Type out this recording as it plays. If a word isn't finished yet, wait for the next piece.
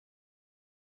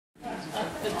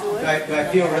Do I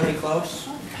feel really close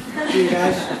to you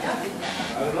guys?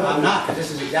 I'm not, because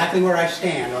this is exactly where I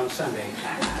stand on Sunday.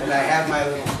 And I have my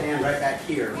little stand right back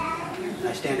here, and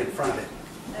I stand in front of it.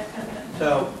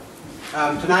 So,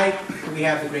 tonight we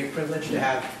have the great privilege to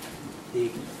have the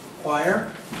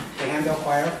choir, the Handbell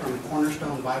choir from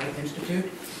Cornerstone Bible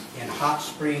Institute in Hot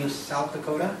Springs, South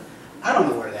Dakota. I don't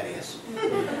know where that is.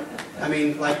 I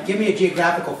mean, like, give me a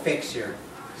geographical fix here.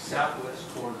 Southwest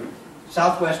corner.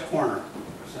 Southwest corner.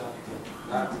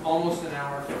 Almost an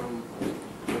hour from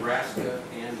Nebraska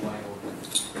and Wyoming.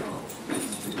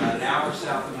 About an hour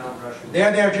south of Mount Rushmore.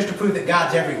 They're there just to prove that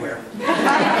God's everywhere.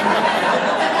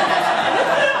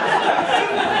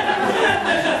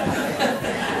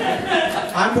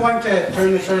 I'm going to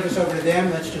turn the service over to them.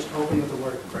 Let's just open with a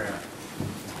word of prayer.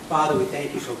 Father, we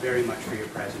thank you so very much for your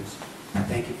presence. I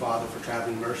thank you, Father, for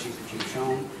traveling mercies that you've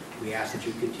shown. We ask that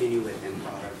you continue with them,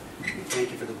 Father. We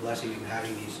thank you for the blessing of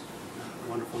having these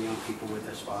wonderful young people with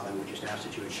us, Father. We just ask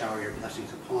that you would shower your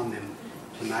blessings upon them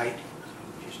tonight.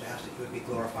 We just ask that you would be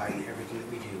glorified in everything that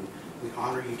we do. We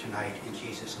honor you tonight in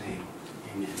Jesus' name.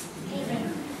 Amen. Amen.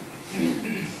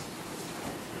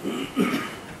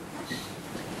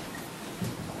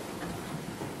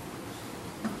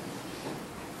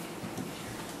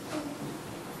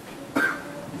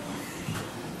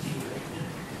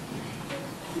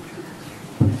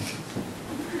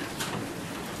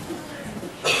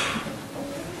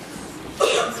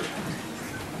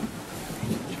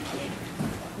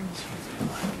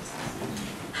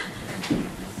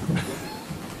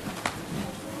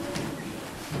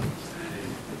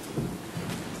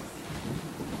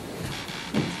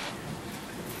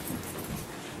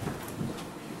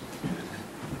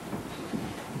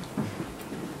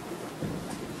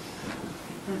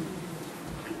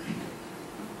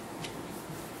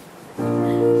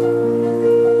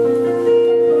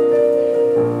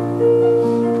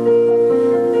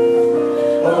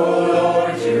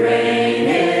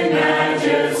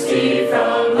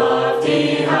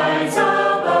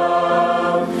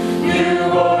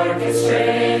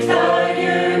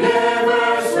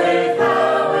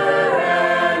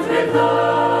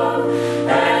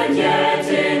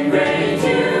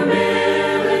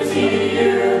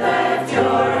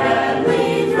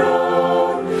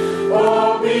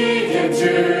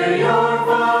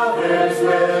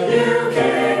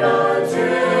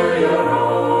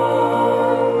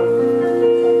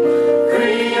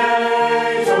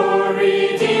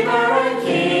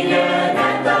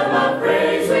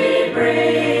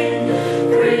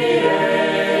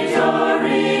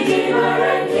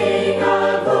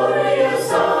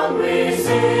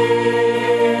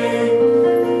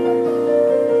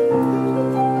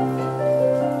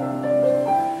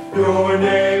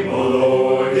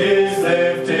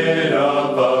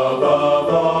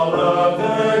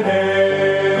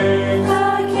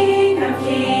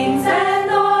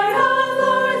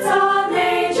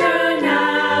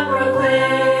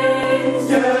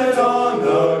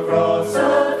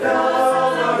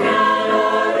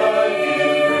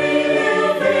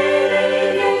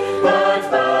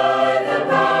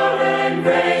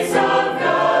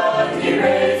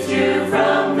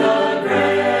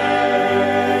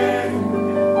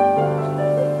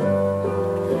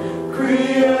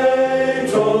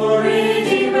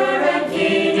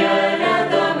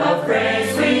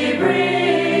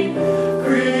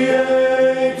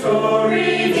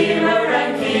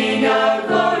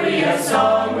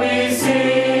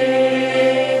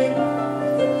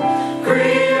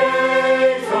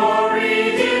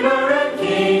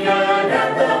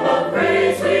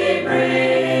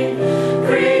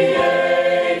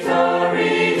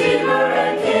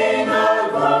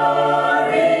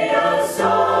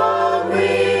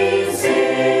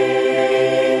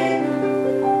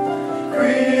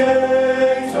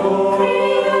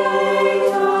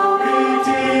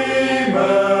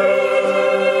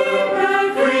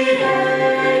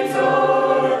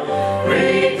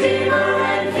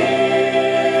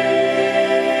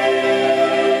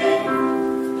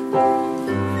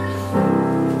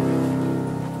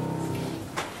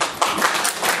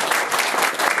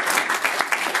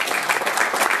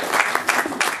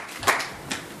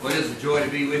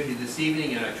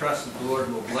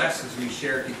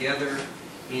 Together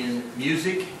in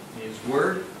music, in His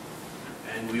Word,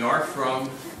 and we are from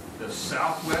the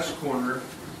southwest corner of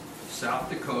South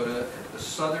Dakota at the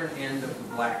southern end of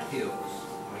the Black Hills.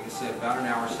 Like I said, about an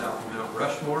hour south of Mount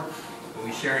Rushmore. We'll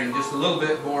be sharing just a little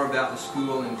bit more about the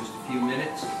school in just a few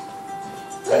minutes.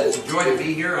 It's a joy to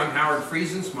be here. I'm Howard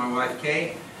Friesens, my wife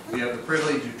Kay. We have the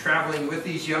privilege of traveling with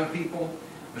these young people.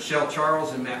 Michelle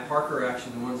Charles and Matt Parker are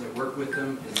actually the ones that work with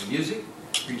them in the music.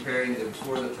 preparing them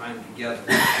for the time together.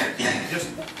 Just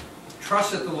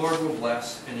trust that the Lord will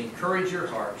bless and encourage your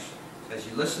hearts as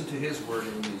you listen to His word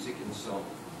in music and song.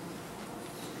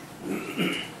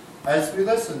 As we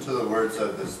listen to the words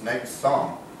of this next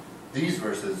song, these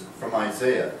verses from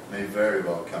Isaiah may very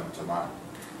well come to mind.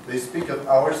 They speak of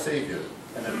our Savior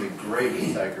and of the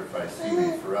great sacrifice He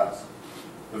made for us.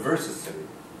 The verses say,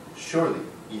 "Surely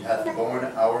He hath borne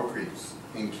our griefs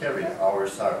and carried our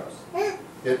sorrows.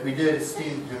 Yet we did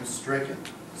esteem Him stricken,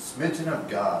 smitten of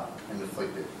God, and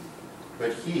afflicted.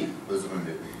 But He was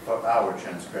wounded for our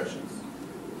transgressions.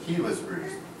 He was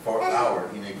bruised for our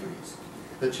iniquities.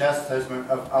 The chastisement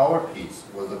of our peace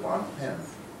was upon Him,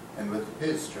 and with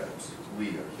His stripes we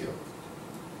are healed."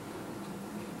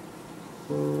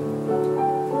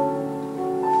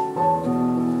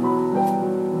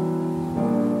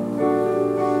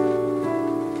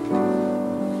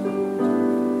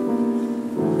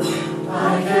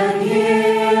 I can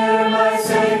hear my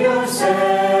Savior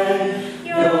say,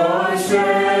 "Your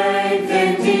strength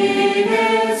indeed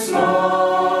is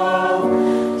small.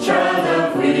 Child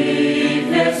of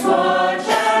weakness, watch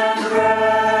and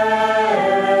pray.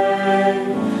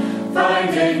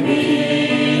 Find in me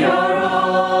your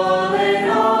all in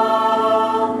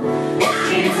all.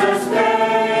 Jesus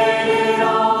paid it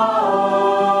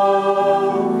all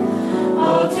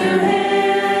to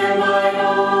Him I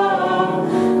owe.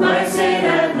 My sin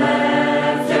had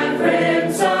left a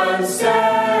crimson stain.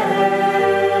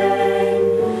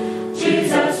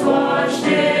 Jesus washed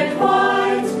it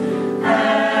white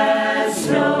as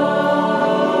snow.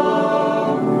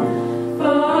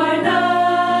 For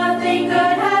nothing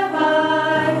good have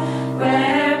I,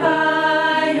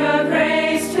 whereby your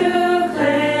grace to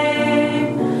claim.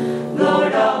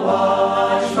 Lord, I'll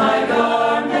wash my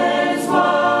garments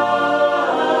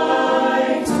white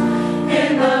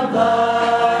in the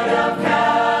blood of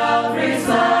Calvary's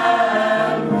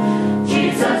Lamb.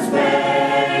 Jesus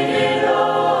paid it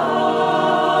all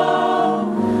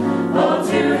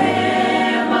to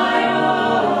Him I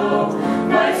owe.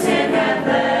 My sin had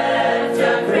left a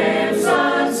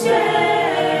crimson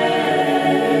stain.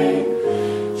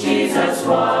 Jesus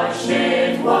washed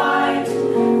it white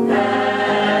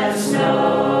as snow.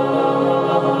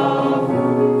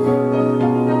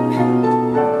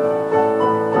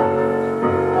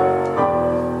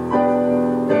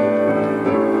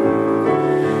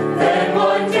 Then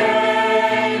one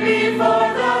day before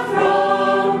the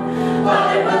throne, I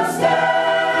will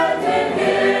stand in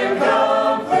Him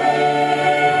complete.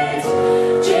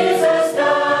 Jesus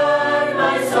died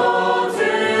my soul to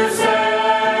save.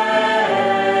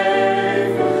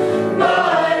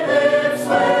 My lips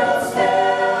will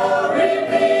still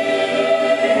repeat,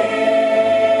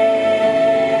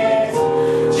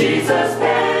 Jesus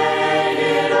paid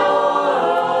it all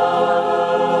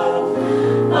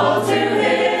to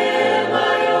Him I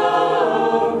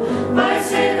owe. My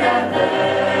sin had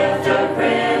left a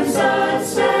crimson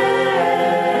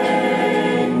stain.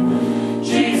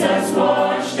 Jesus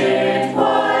washed it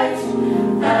white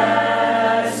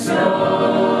as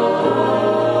snow.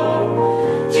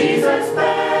 Jesus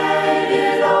paid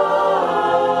it all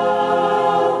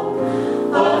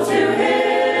to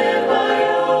Him I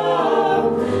owe.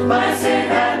 My sin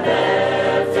had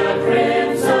left a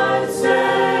crimson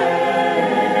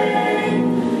stain.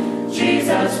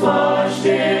 Jesus washed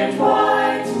it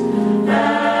white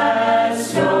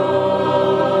as snow.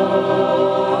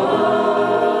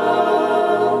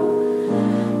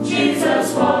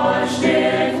 Jesus washed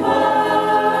it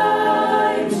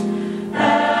white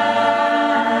as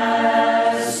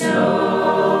snow.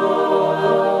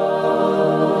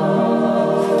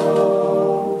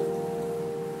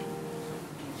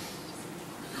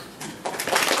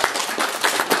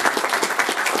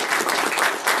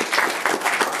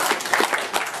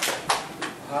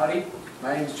 Howdy,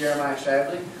 my name is Jeremiah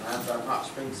Shively, and I'm from Hot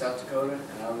Springs, South Dakota,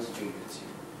 and I was a junior this year.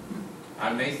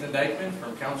 I'm Nathan Dykeman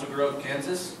from Council Grove,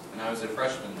 Kansas, and I was a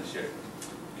freshman this year.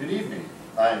 Good evening.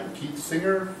 I'm Keith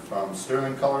Singer from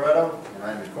Sterling, Colorado, and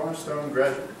I'm a Cornerstone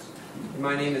graduate.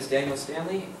 My name is Daniel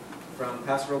Stanley from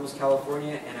Paso Robles,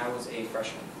 California, and I was a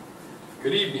freshman.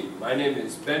 Good evening. My name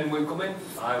is Ben Winkleman.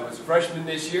 I was a freshman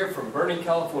this year from Bernie,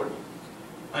 California.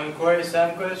 I'm Corey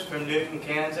Semquist from Newton,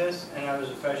 Kansas, and I was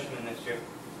a freshman this year.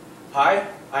 Hi,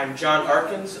 I'm John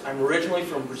Arkins. I'm originally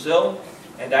from Brazil,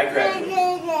 and I graduated.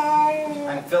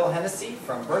 I'm Phil Hennessy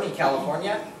from Bernie,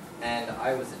 California, and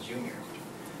I was a junior.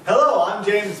 Hello, I'm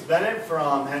James Bennett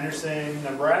from Henderson,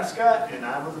 Nebraska, and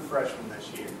I was a freshman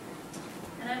this year.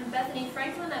 And I'm Bethany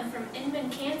Franklin. I'm from Inman,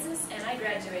 Kansas, and I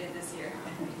graduated this year.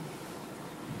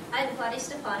 I'm Claudia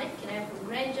Stefanik, and I'm from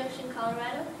Grand Junction,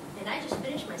 Colorado, and I just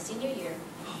finished my senior year.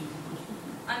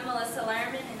 I'm Melissa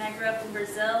Lerman, and I grew up in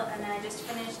Brazil, and I just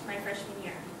finished my freshman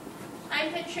year.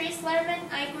 I'm Patrice Lerman.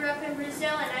 I grew up in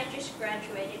Brazil and I just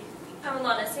graduated. I'm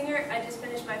Alana Singer. I just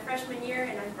finished my freshman year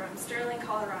and I'm from Sterling,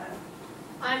 Colorado.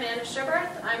 I'm Anna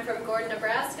Schuberth. I'm from Gordon,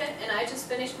 Nebraska, and I just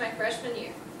finished my freshman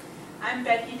year. I'm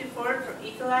Becky DeFord from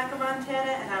Ekalaka,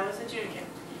 Montana, and I was a junior.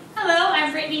 Hello,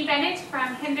 I'm Brittany Bennett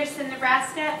from Henderson,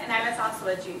 Nebraska, and I was also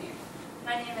a junior.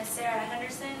 My name is Sarah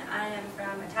Henderson. I am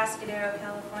from Atascadero,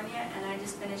 California, and I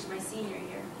just finished my senior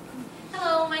year.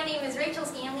 Hello, my name is Rachel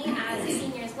Stanley. I was a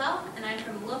senior as well, and I'm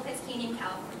from Lopez Canyon,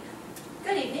 California.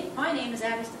 Good evening. My name is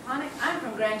Abby Stepanek. I'm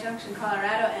from Grand Junction,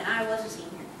 Colorado, and I was a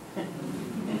senior.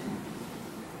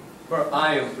 For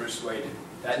I am persuaded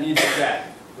that neither death,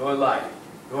 nor life,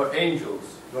 nor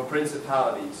angels, nor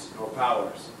principalities, nor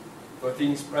powers, nor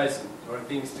things present, nor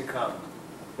things to come,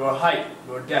 nor height,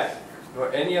 nor depth,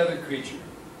 nor any other creature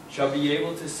shall be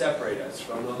able to separate us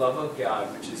from the love of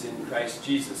God which is in Christ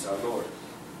Jesus our Lord.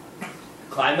 The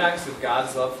climax of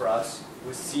God's love for us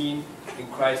was seen in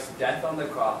Christ's death on the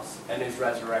cross and his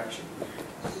resurrection.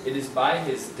 It is by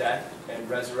his death and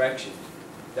resurrection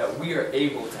that we are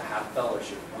able to have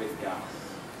fellowship with God.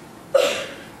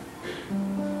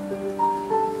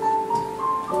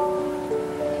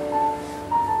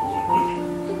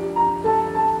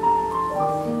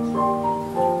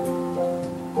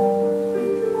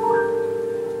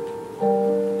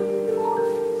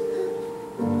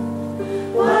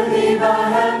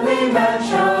 Heavenly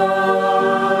mansion,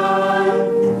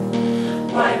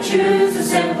 why choose a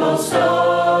simple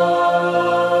stove?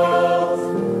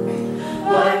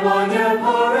 Why wander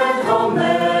poor and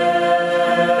homeless,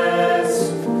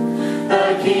 the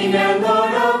King and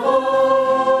Lord of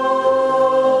all?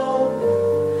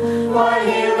 Why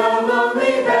heal a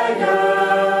lonely beggar?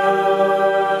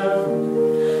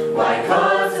 Why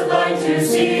cause the blind to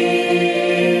see?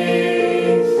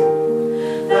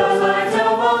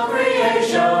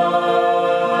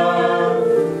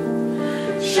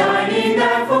 Shining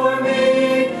there for me,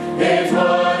 it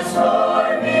was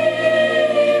for me,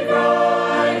 he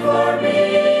cried for me,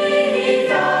 he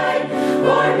died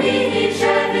for me, he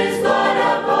shed his blood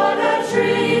upon a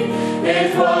tree,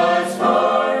 it was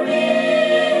for me,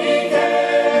 he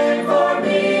came for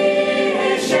me,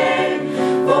 his shame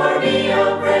for me,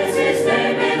 oh praise his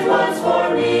name, it was for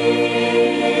me.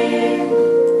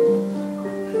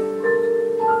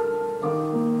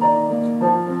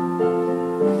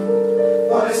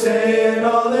 Why stay in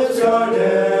Olive's garden?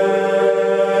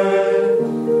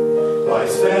 Why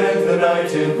spend the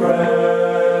night in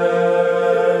prayer?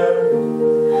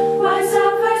 Why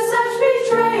suffer such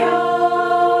betrayal?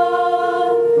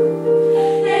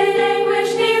 In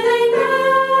anguish kneeling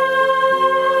there?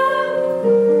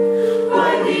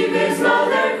 Why leave his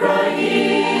mother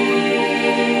crying?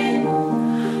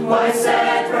 Why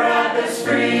set Barabbas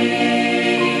free?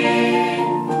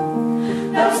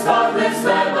 The spotless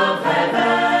Lamb of Heaven,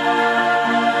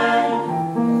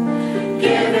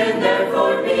 given there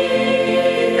for me.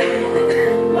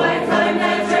 Why climb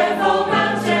that dreadful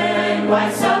mountain? Why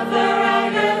suffer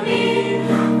agony?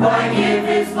 Why give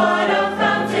his blood a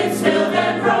fountain filled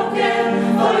and broken,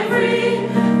 for free?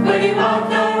 When he walked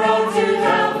the road to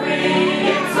Calvary,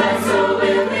 it said so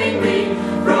willingly,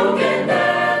 broken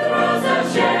there, the rose of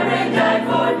Sharon died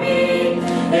for me.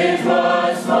 It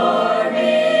was for me.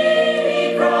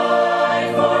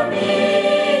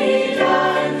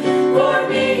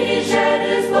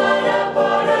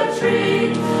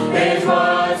 It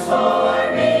was for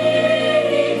me,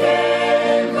 he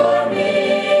came for me,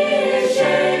 his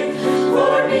shame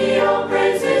for me, oh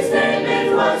praise his name,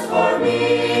 it was for me.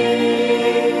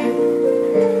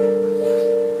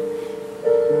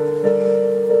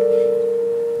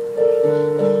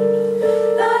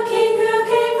 The King who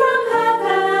came from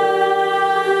heaven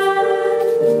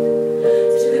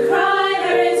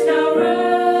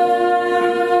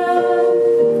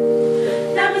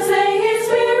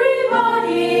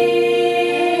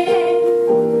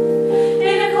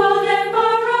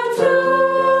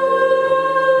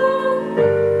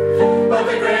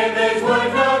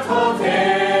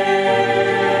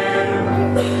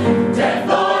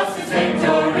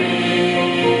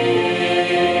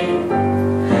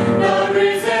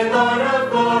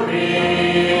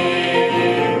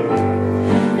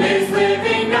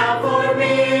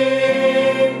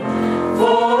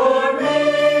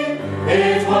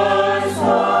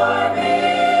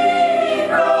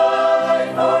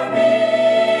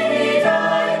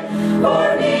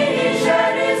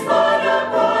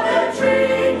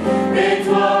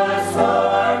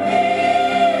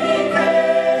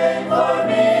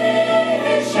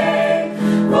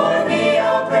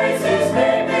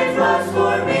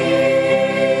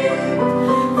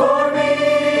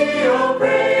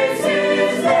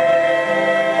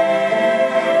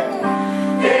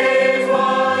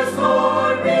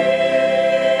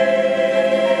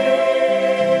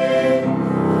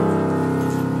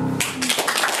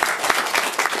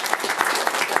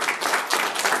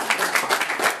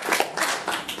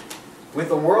With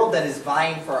a world that is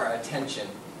vying for our attention,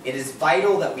 it is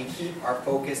vital that we keep our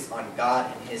focus on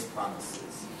God and His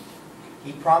promises.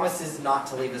 He promises not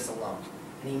to leave us alone,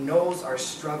 and He knows our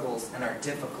struggles and our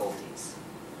difficulties.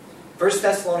 1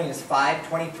 Thessalonians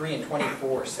 5:23 and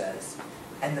 24 says,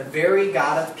 "And the very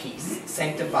God of peace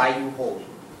sanctify you wholly.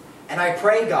 And I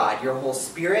pray, God, your whole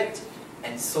spirit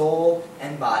and soul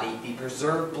and body be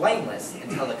preserved blameless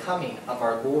until the coming of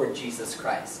our Lord Jesus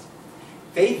Christ.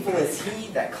 Faithful is He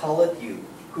that calleth you,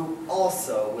 who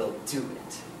also will do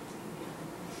it."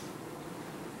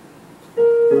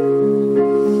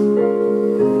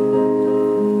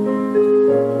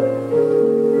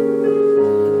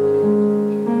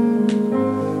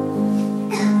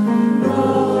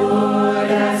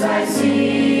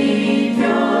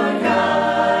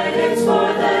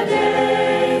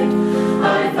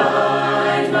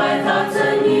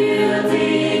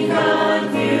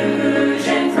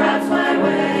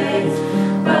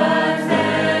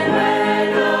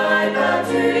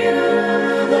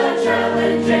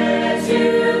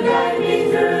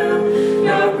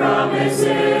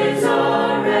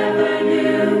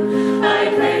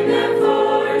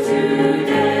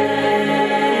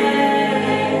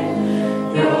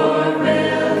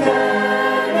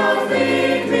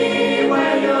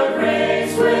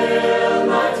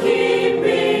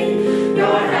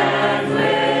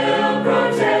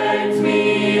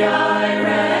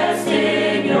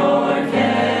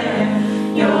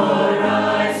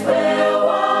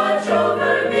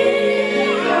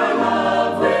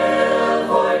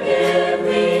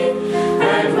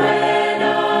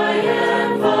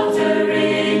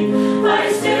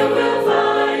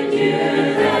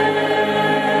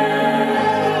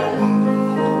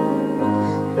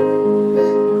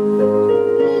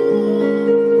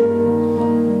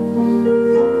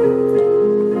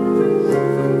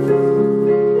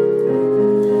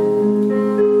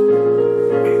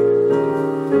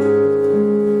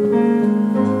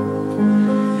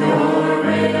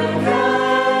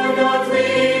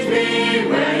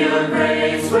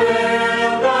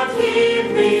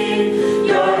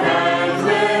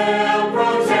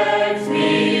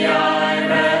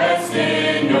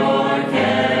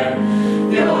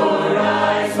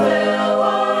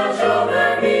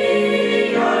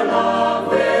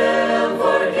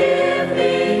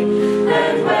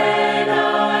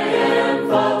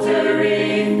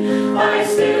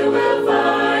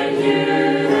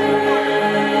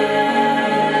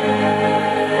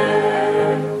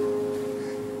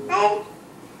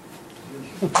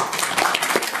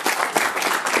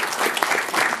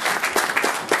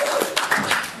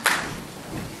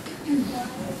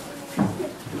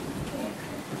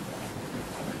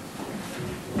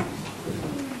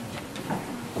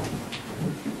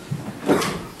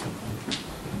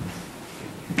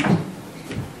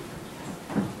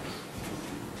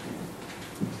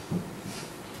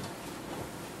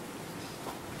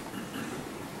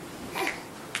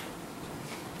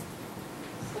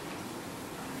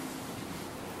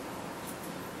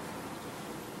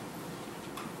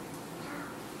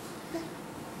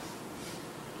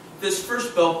 This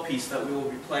first bell piece that we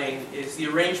will be playing is the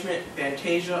arrangement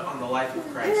Fantasia on the Life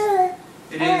of Christ.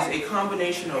 It is a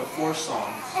combination of 4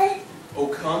 songs. O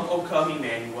come,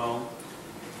 Emmanuel.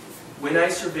 When I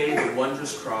survey the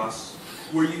wondrous cross,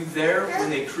 were you there when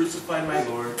they crucified my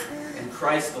Lord? And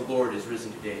Christ the Lord is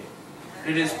risen today.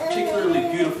 It is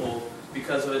particularly beautiful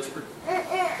because of its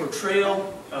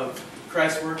portrayal of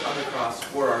Christ's work on the cross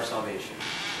for our salvation.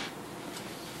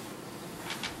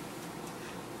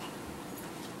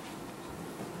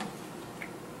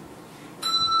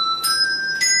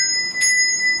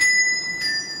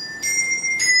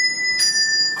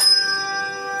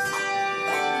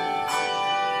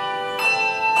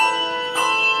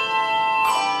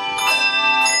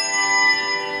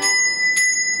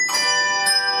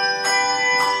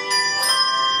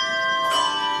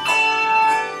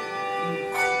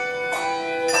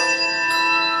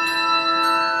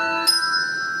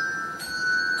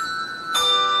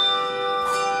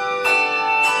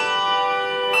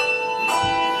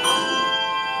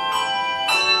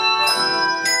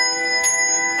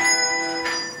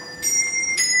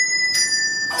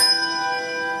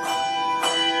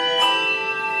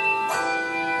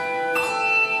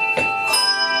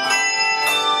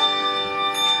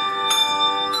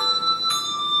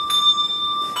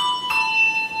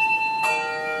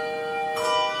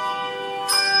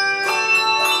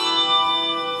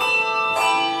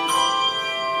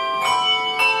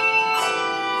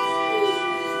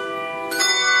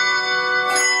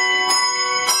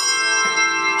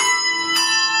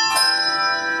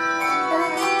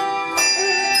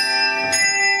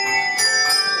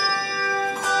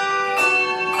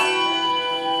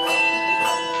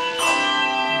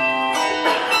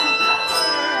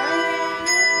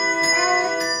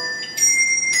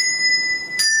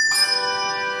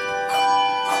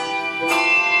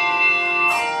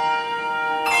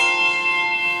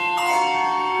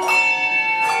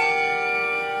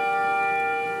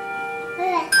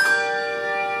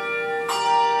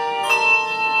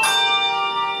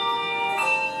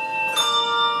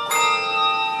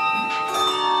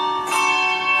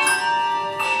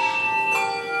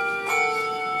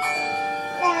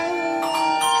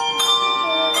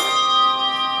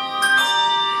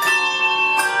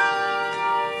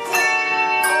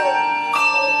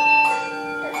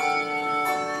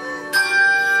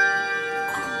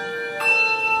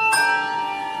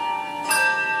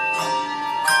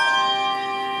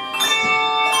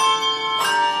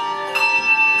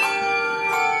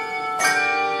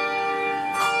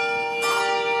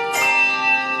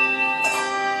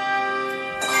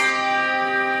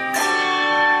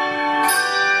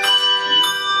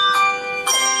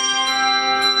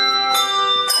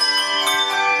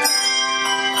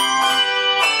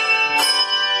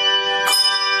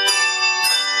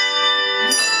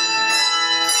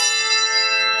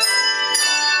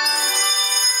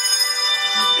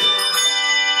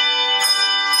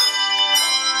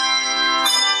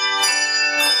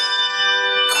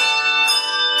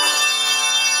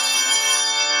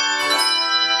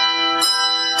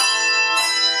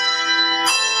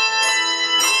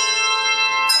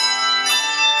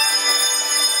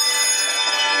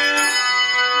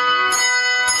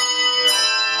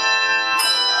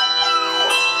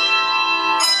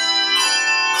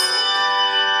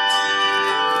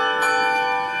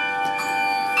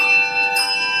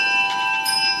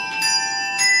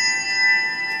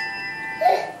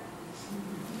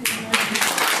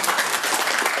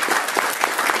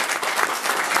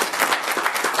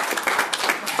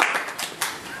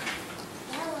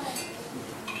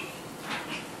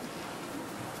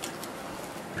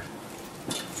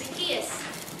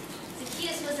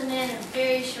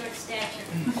 very short stature,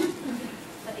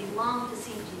 but he longed to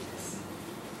see Jesus.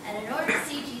 And in order to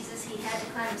see Jesus, he had to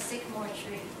climb a sycamore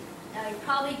tree. Now, he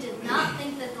probably did not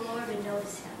think that the Lord would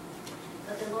notice him,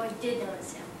 but the Lord did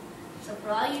notice him. So for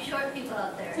all you short people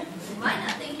out there, you might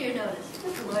not think you're noticed,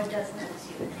 but the Lord does notice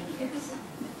you, and he cares.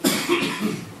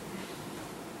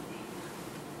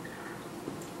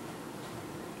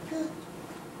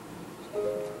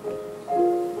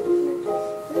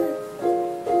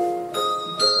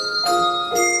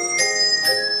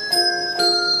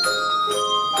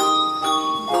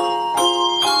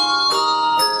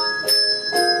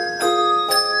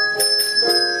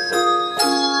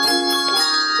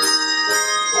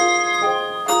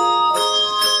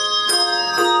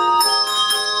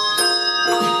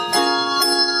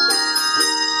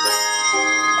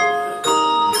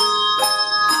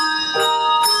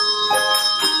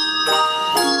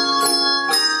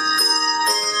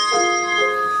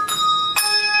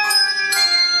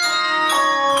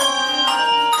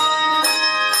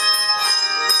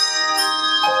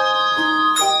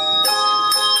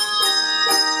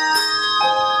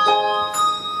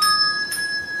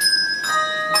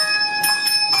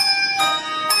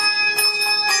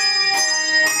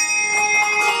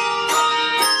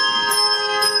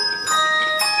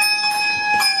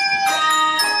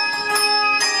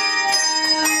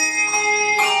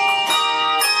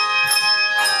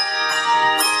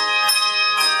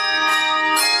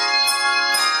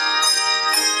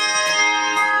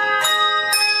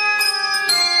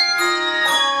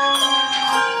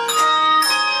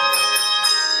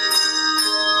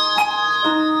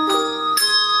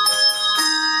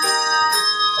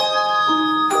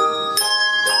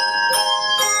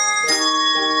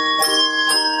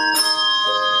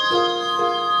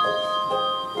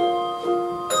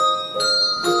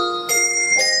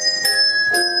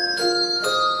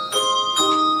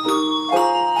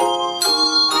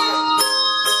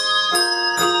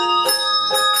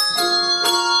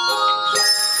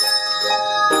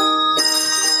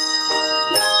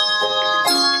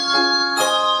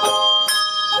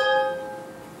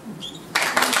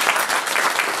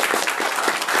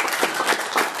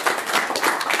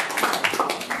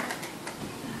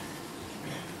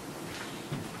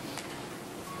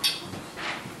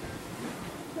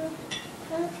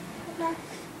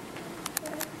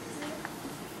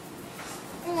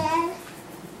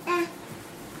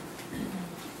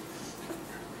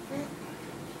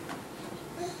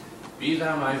 Be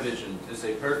Thou My Vision is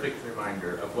a perfect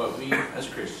reminder of what we as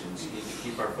Christians need to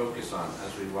keep our focus on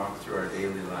as we walk through our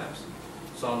daily lives.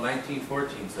 Psalm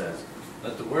 19:14 says,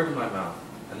 "Let the word of my mouth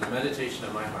and the meditation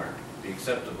of my heart be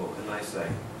acceptable in thy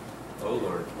sight, O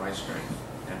Lord, my strength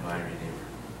and my Redeemer."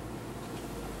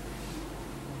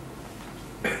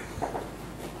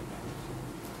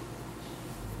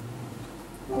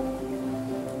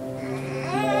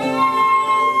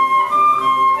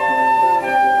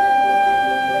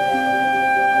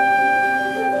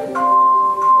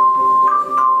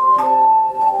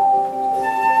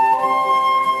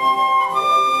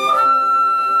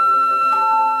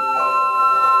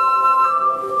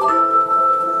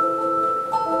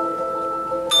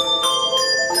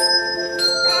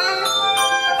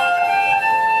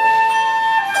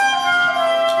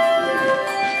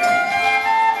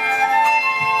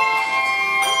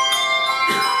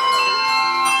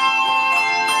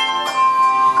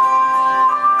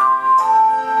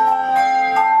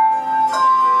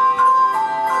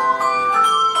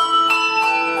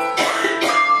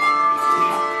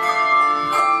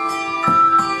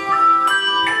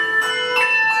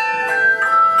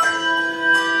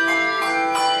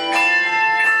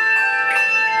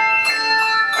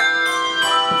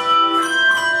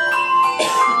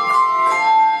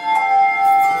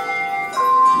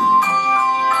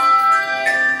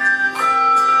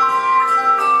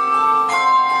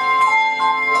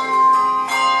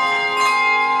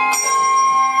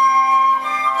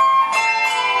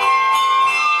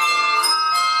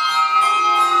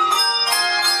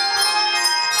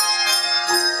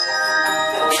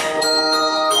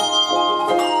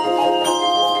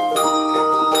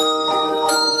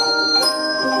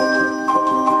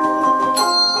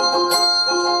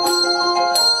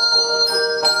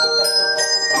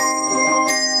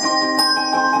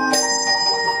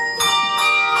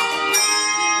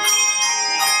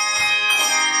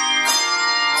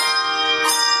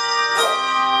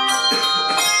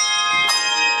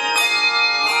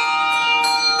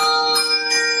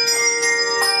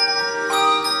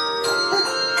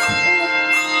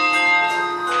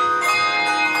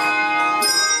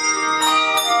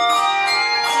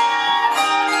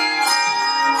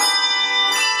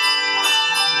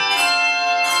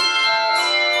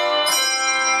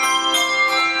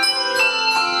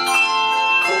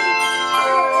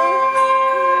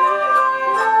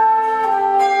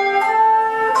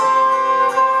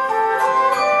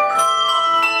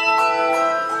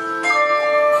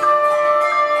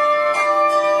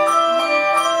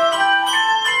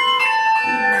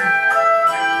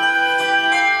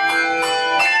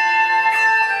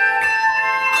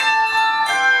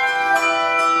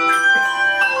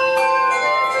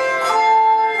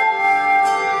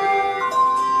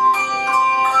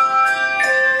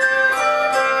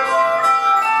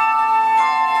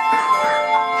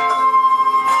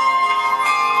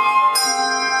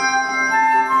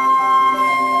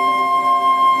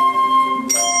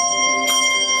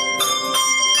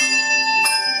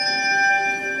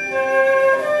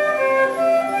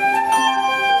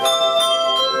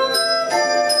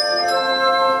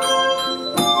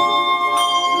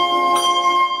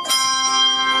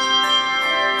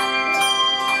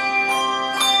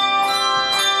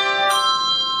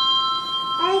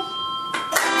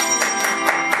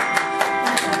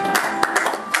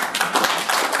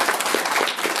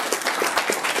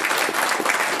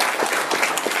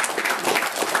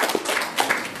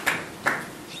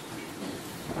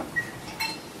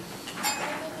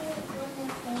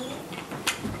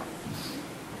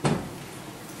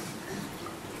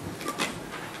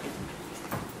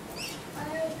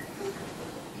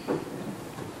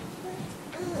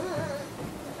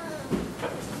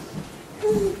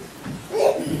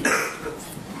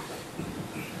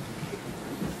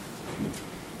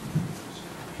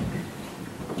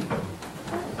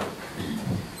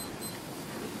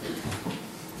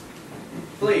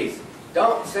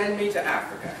 Don't send me to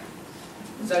Africa.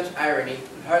 Such irony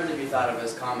would hardly be thought of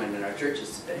as common in our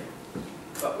churches today.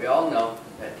 But we all know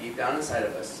that deep down inside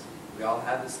of us, we all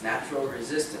have this natural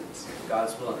resistance to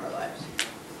God's will in our lives.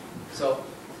 So,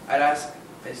 I'd ask,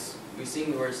 as we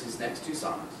sing the words of these next two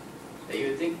songs, that you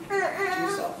would think to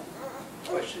yourself,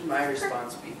 what should my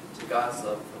response be to God's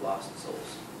love for lost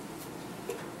souls?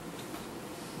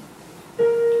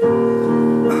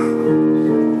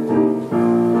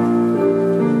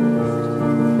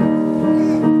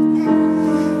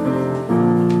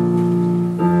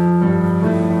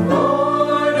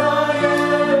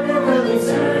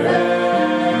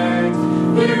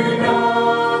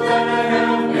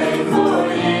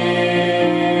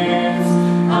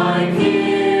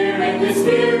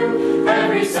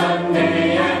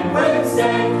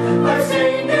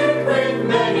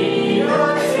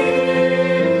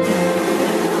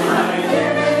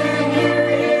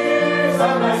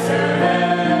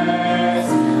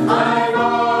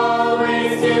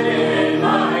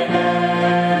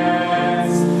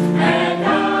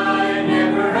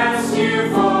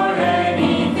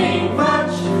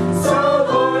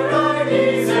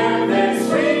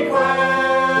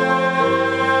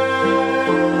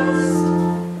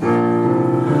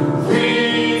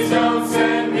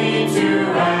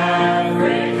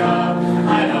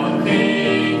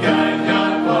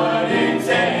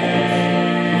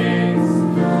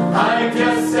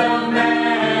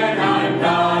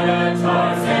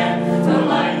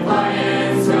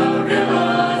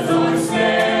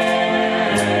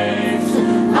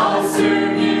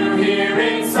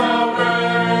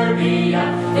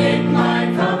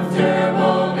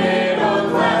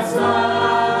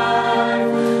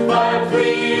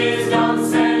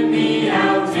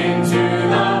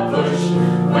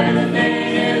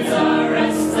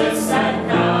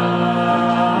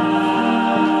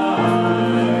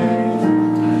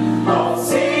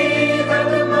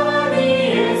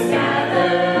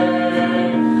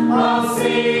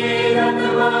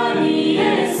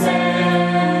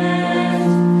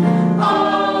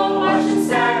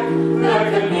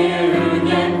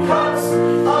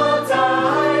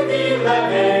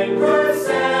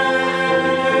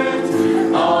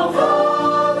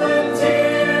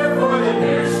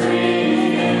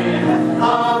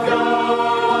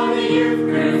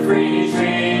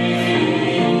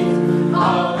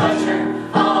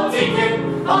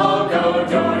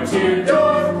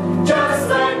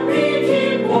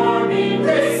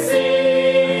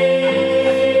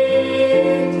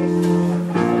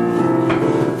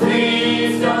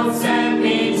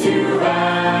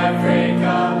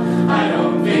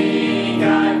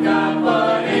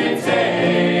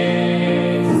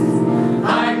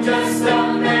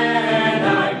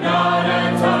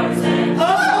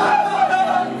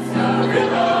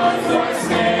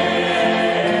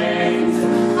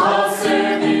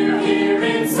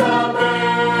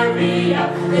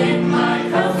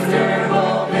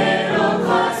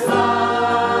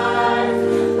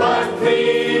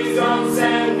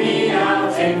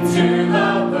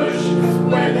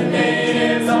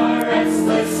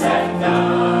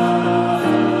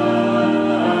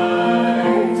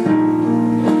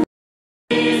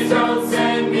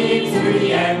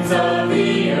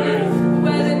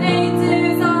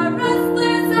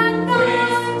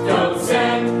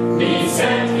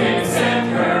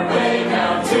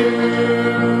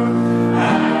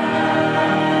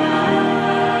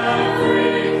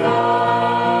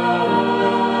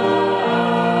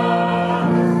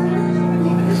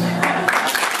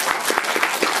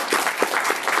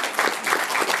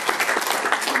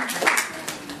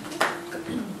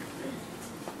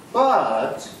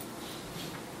 But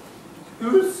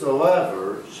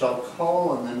whosoever shall call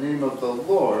on the name of the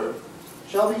Lord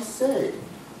shall be saved.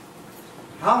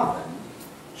 How then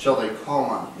shall they call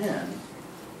on him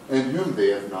in whom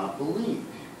they have not believed?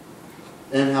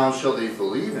 And how shall they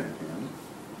believe in him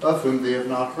of whom they have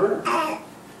not heard?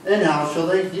 And how shall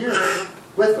they hear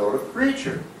without a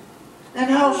preacher? And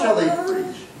how shall they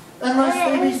preach unless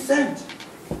they be sent?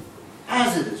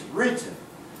 As it is written,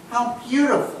 how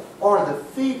beautiful are the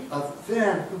feet of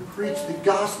them who preach the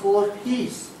gospel of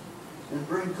peace and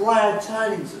bring glad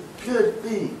tidings of good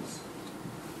things.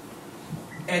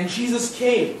 And Jesus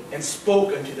came and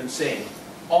spoke unto them, saying,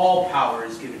 all power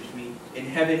is given to me in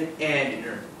heaven and in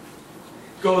earth.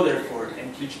 Go therefore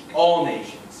and teach all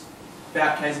nations,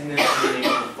 baptizing them in the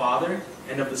name of the Father,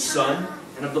 and of the Son,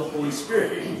 and of the Holy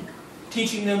Spirit,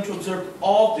 teaching them to observe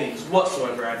all things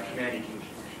whatsoever I have commanded you.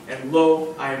 And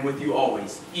lo, I am with you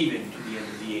always, even to the end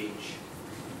of the age.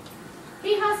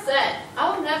 He has said,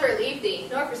 I will never leave thee,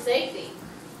 nor forsake thee.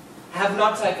 Have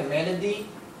not I commanded thee?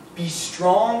 Be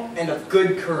strong and of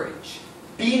good courage.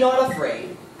 Be not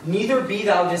afraid, neither be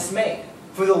thou dismayed.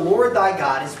 For the Lord thy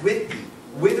God is with thee,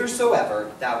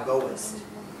 whithersoever thou goest.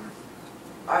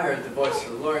 I heard the voice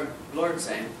of the Lord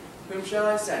saying, Whom shall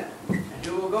I send? And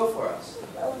who will go for us?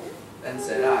 Then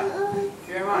said I,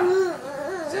 Here am I.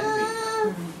 Send me.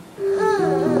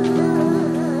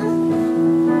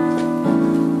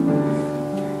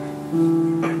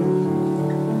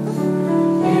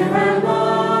 Here am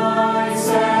I,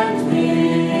 send me.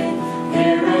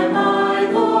 Here am I,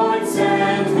 Lord,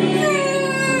 send me.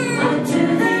 Unto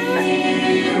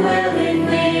thee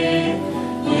willingly,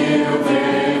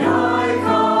 yielded I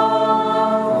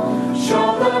come. Show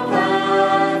the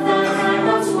path that I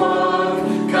must walk,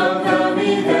 compel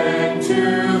me then to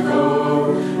go.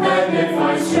 And if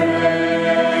I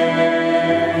stray,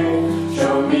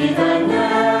 show me the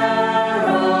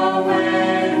narrow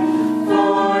way.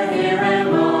 For here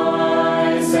am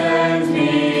I, send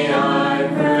me, I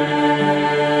pray.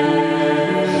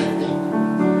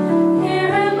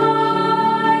 Here am I,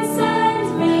 send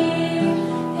me.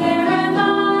 Here am I,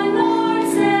 Lord,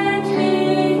 send me.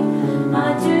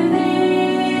 Unto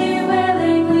thee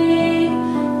willingly,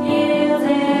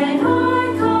 yielded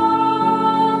I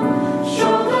come.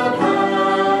 Show the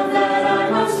path that I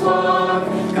must walk,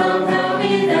 compel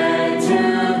me then to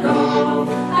go.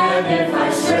 And if I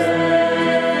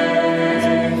stray,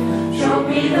 show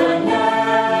me the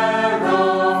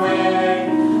narrow way.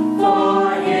 For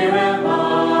here am I,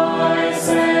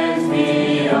 send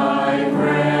me, I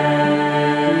pray.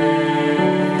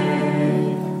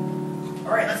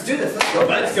 All right, let's do this. Let's go.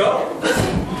 Let's go.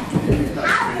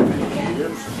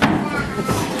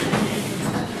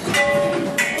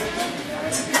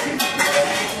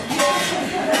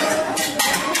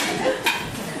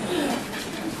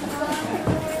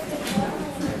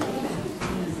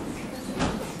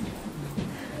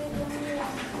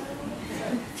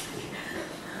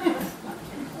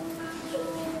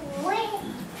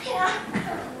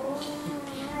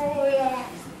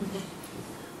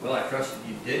 Well, I trust that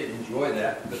you did enjoy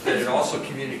that, but that it also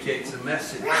communicates a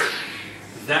message.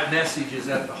 That message is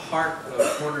at the heart of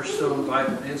Cornerstone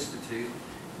Bible Institute,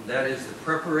 and that is the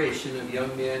preparation of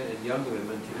young men and young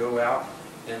women to go out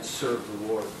and serve the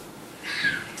Lord.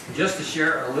 Just to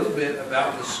share a little bit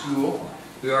about the school,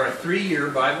 we are a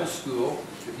 3-year Bible school.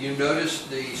 If you notice,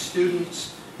 the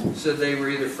students said they were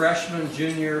either freshman,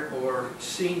 junior, or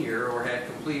senior, or had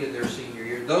completed their senior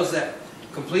year. Those that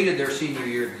completed their senior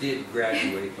year did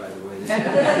graduate, by the way.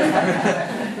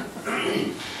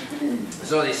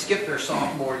 So they skipped their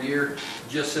sophomore year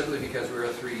just simply because we're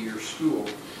a 3-year school.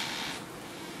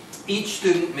 Each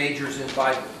student majors in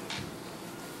Bible.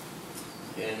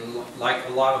 And like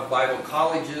a lot of Bible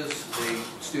colleges, the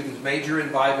students major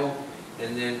in Bible,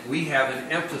 and then we have an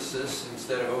emphasis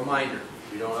instead of a minor.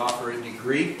 We don't offer a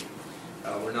degree.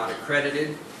 We're not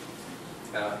accredited.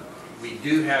 We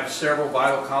do have several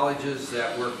Bible colleges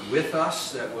that work with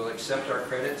us that will accept our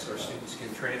credits. Our students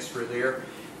can transfer there,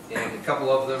 and a couple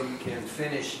of them can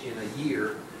finish in a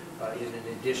year, in an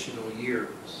additional year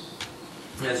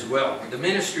as well. The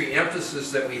ministry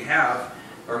emphasis that we have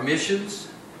are missions,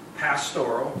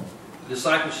 pastoral,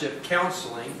 discipleship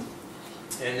counseling,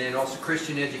 and then also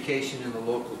Christian education in the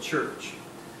local church.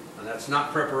 Now, that's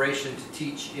not preparation to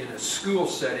teach in a school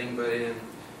setting, but in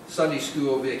Sunday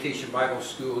school, vacation Bible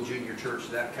school, junior church,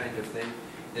 that kind of thing.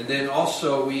 And then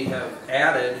also we have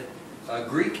added a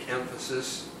Greek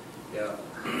emphasis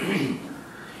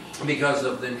because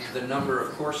of the number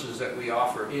of courses that we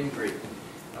offer in Greek.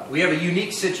 We have a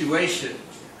unique situation.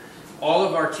 All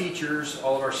of our teachers,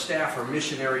 all of our staff are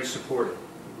missionary supported.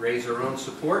 We raise our own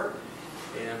support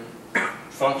and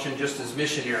function just as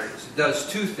missionaries. It does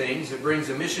two things. It brings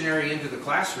a missionary into the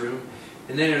classroom,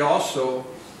 and then it also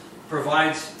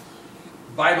provides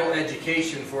Bible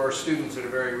education for our students at a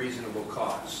very reasonable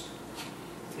cost.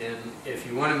 And if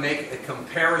you want to make a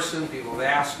comparison, people have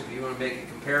asked if you want to make a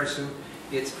comparison,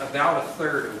 it's about a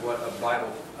third of what a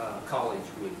Bible college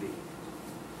would be.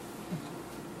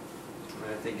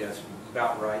 And I think that's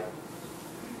about right.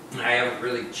 I haven't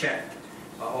really checked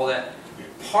all that.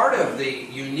 Part of the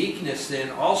uniqueness then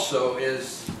also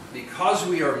is because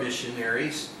we are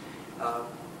missionaries,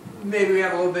 maybe we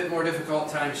have a little bit more difficult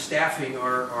time staffing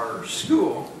our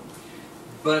school,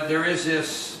 but there is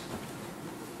this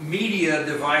media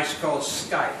device called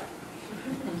Skype.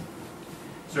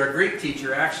 So our Greek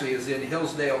teacher actually is in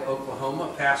Hillsdale,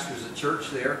 Oklahoma, pastors a church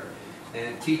there,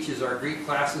 and teaches our Greek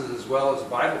classes as well as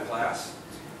Bible class.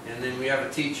 And then we have a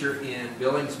teacher in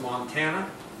Billings, Montana,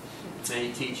 and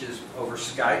he teaches over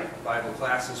Skype, Bible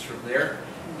classes from there.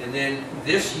 And then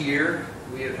this year,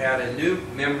 we have had a new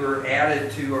member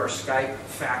added to our Skype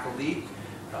faculty.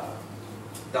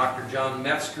 Dr. John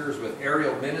Metzger is with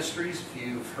Aerial Ministries. If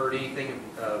you've heard anything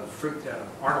of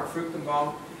Arnold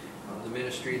Fruchtenbaum, the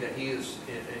ministry that he is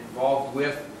involved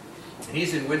with. And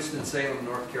he's in Winston-Salem,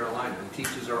 North Carolina, and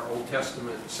teaches our Old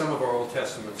Testament, some of our Old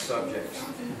Testament subjects.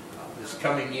 This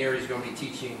coming year, he's going to be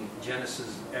teaching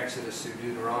Genesis, Exodus, through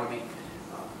Deuteronomy.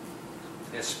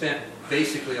 Has spent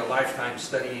basically a lifetime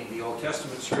studying the Old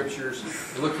Testament scriptures,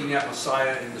 looking at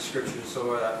Messiah in the scriptures.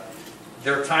 So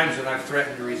there are times when I've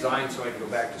threatened to resign so I can go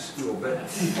back to school, but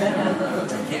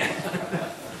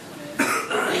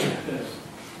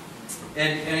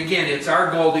And again, it's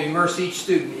our goal to immerse each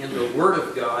student in the Word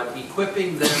of God,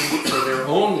 equipping them for their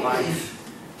own life,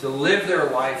 to live their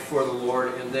life for the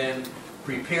Lord, and then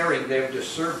preparing them to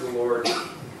serve the Lord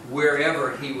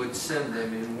wherever He would send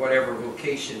them, in whatever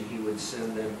vocation He would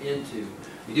send them into.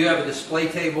 We do have a display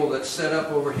table that's set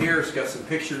up over here. It's got some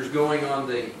pictures going on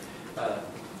the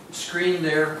screen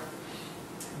there.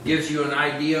 Gives you an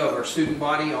idea of our student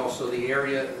body, also the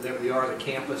area that we are, the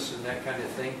campus, and that kind of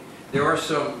thing. There are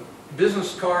some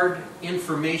business card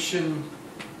information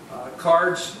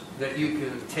cards that you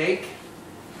can take.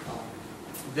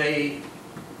 They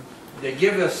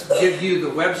give you the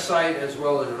website as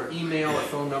well as our email, our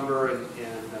phone number, and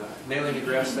mailing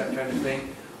address, that kind of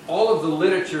thing. All of the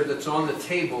literature that's on the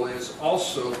table is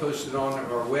also posted on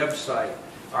our website.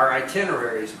 Our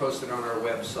itinerary is posted on our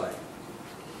website,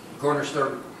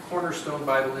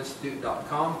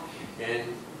 CornerstoneBibleInstitute.com, and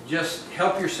just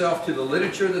help yourself to the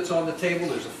literature that's on the table.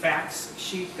 There's a facts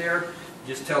sheet there.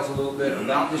 Just tells a little bit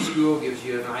about the school, gives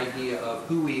you an idea of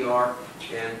who we are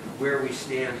and where we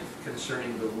stand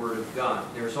concerning the Word of God.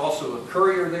 There's also a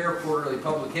courier there, quarterly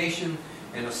publication,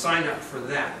 and a sign up for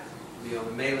that. Be on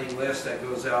the mailing list that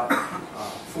goes out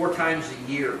 4 times a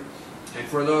year. And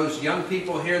for those young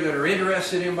people here that are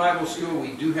interested in Bible school,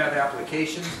 we do have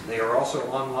applications. They are also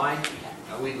online.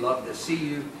 We'd love to see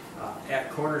you at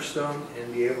Cornerstone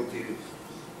and be able to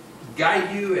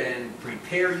guide you and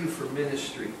prepare you for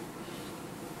ministry.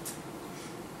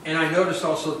 And I notice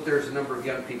also that there's a number of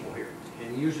young people here.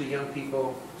 And usually young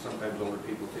people, sometimes older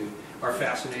people too, are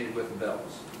fascinated with the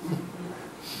bells.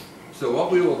 So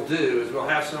what we will do is we'll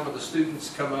have some of the students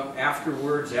come up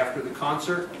afterwards, after the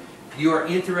concert. If you are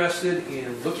interested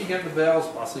in looking at the bells,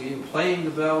 possibly even playing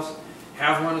the bells,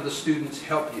 have one of the students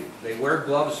help you. They wear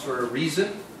gloves for a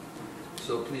reason,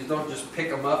 so please don't just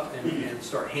pick them up and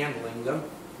start handling them.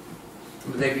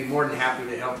 But they'd be more than happy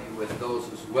to help you with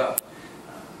those as well.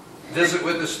 Visit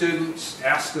with the students,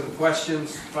 ask them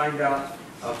questions, find out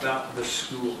about the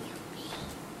school.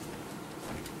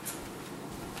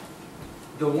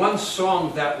 The one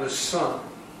song that was sung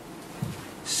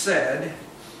said,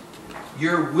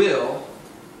 "Your will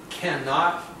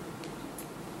cannot,"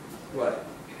 what?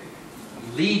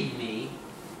 "Lead me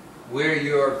where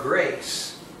your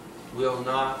grace will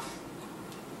not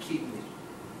keep me."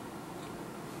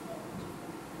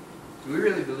 Do we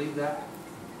really believe that?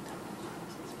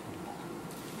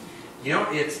 You know,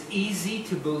 it's easy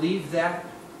to believe that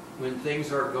when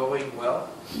things are going well.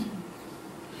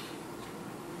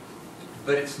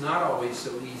 But it's not always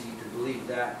so easy to believe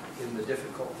that in the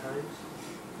difficult times.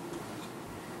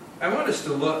 I want us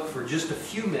to look for just a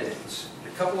few minutes,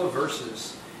 a couple of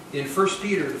verses, in 1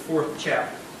 Peter, the 4th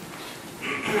chapter.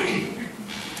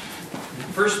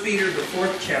 1 Peter, the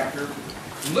 4th chapter,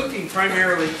 looking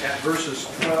primarily at verses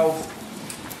 12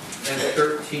 and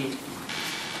 13.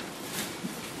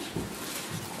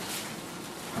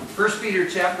 1 Peter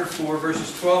chapter 4,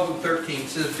 verses 12 and 13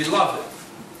 says, "Beloved,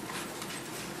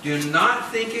 do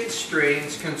not think it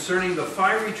strange concerning the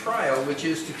fiery trial which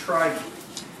is to try you,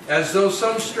 as though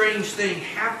some strange thing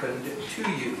happened to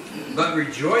you, but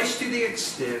rejoice to the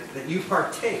extent that you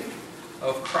partake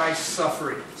of Christ's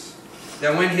sufferings,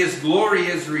 that when His glory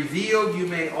is revealed, you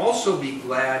may also be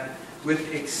glad with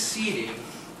exceeding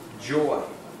joy."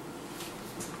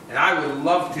 And I would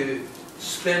love to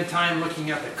spend time looking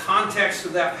at the context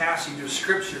of that passage of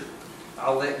Scripture.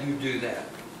 I'll let you do that.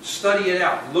 Study it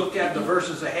out. Look at the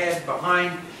verses ahead,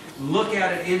 behind. Look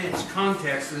at it in its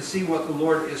context and see what the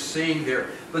Lord is saying there.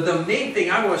 But the main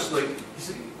thing I want us to look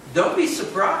is, don't be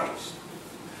surprised.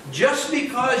 Just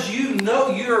because you know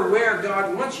you're where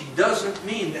God wants you doesn't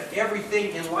mean that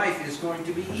everything in life is going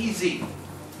to be easy.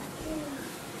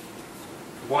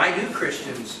 Why do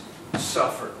Christians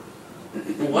suffer?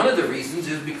 Well, one of the reasons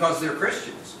is because they're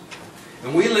Christians.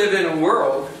 And we live in a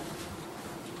world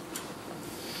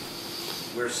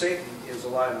where Satan is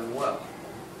alive and well.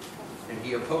 And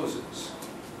he opposes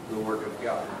the work of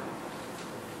God.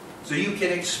 So you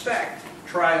can expect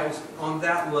trials on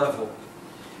that level.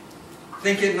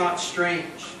 Think it not strange.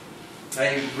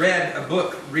 I read a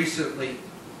book recently,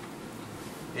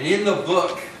 and in the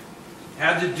book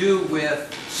had to do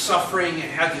with suffering,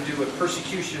 it had to do with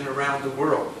persecution around the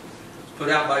world. Put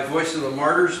out by Voice of the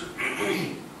Martyrs.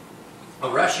 A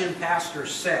Russian pastor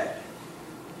said,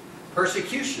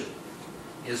 persecution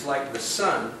is like the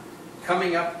sun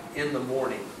coming up in the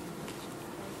morning.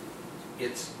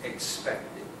 It's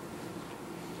expected.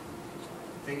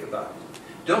 Think about it.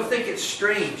 Don't think it's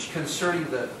strange concerning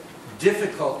the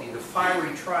difficulty, the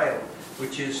fiery trial,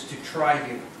 which is to try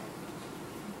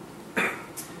you.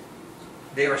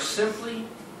 They are simply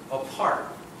a part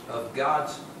of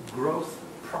God's growth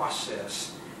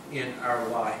process in our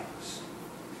lives.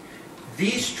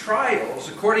 These trials,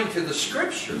 according to the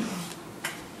Scripture,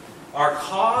 are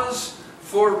cause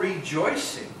for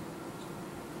rejoicing.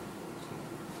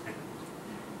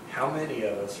 How many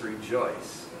of us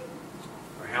rejoice?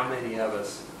 Or how many of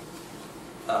us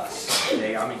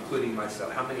today, I'm including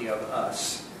myself, how many of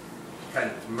us kind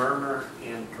of murmur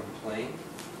and complain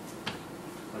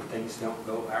when things don't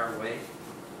go our way?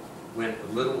 When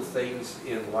little things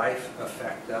in life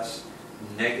affect us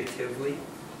negatively?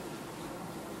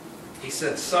 He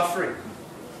said suffering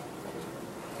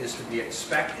is to be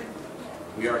expected.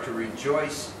 We are to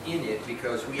rejoice in it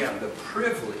because we have the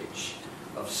privilege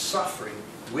of suffering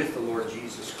with the Lord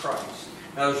Jesus Christ.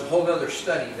 Now there's a whole other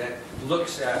study that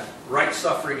looks at right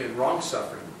suffering and wrong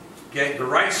suffering. Okay? The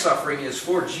right suffering is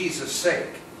for Jesus'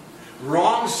 sake.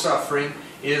 Wrong suffering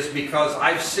is because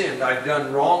I've sinned, I've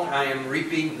done wrong, I am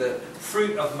reaping the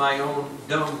fruit of my own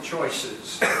dumb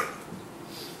choices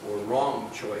or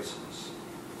wrong choices.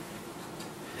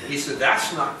 He said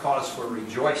that's not cause for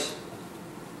rejoicing.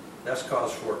 That's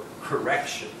cause for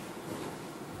correction.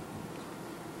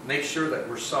 Make sure that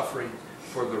we're suffering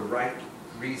for the right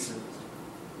reasons.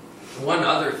 One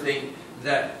other thing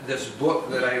that this book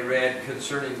that I read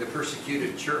concerning the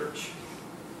persecuted church.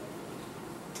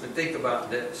 And think about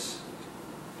this.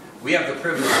 We have the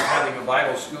privilege of having a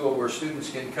Bible school where students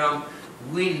can come.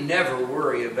 We never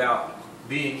worry about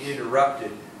being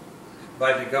interrupted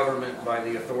by the government, by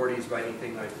the authorities, by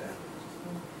anything like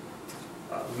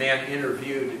that. A man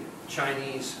interviewed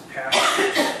Chinese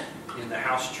pastors in the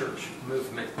house church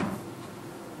movement.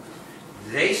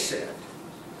 They said,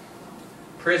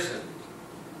 prison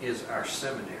is our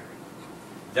seminary.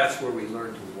 That's where we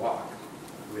learn to walk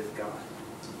with God.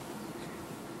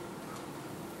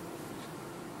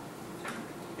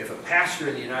 If a pastor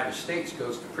in the United States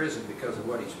goes to prison because of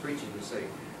what he's preaching, they say,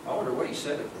 I wonder what he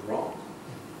said it was wrong.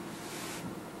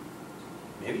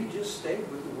 Maybe he just stayed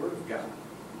with the Word of God.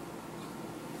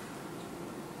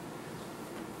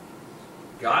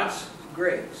 God's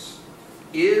grace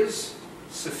is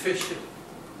sufficient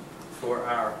for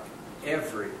our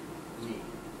every need.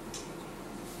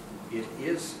 It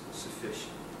is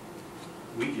sufficient.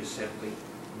 We just simply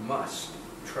must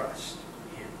trust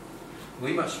Him.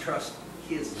 We must trust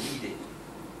His leading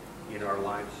in our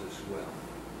lives as well.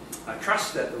 I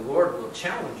trust that the Lord will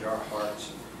challenge our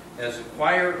hearts as a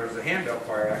choir, or as the Handbell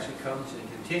choir actually comes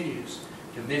and continues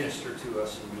to minister to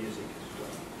us in music as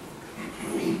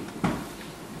well.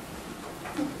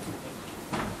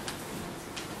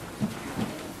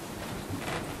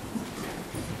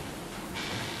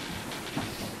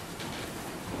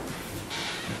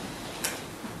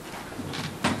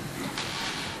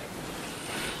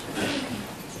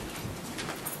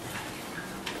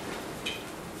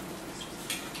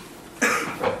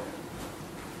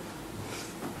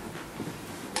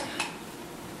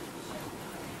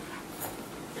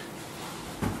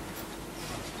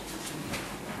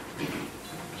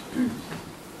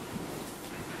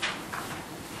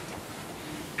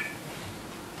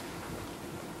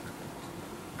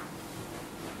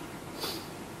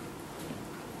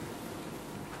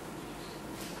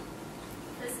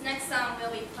 Next song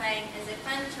we'll be playing is a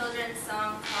fun children's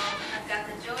song called I've Got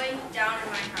the Joy Down in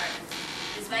My Heart.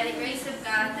 It is by the grace of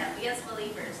God that we as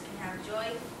believers can have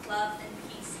joy, love,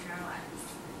 and peace in our lives.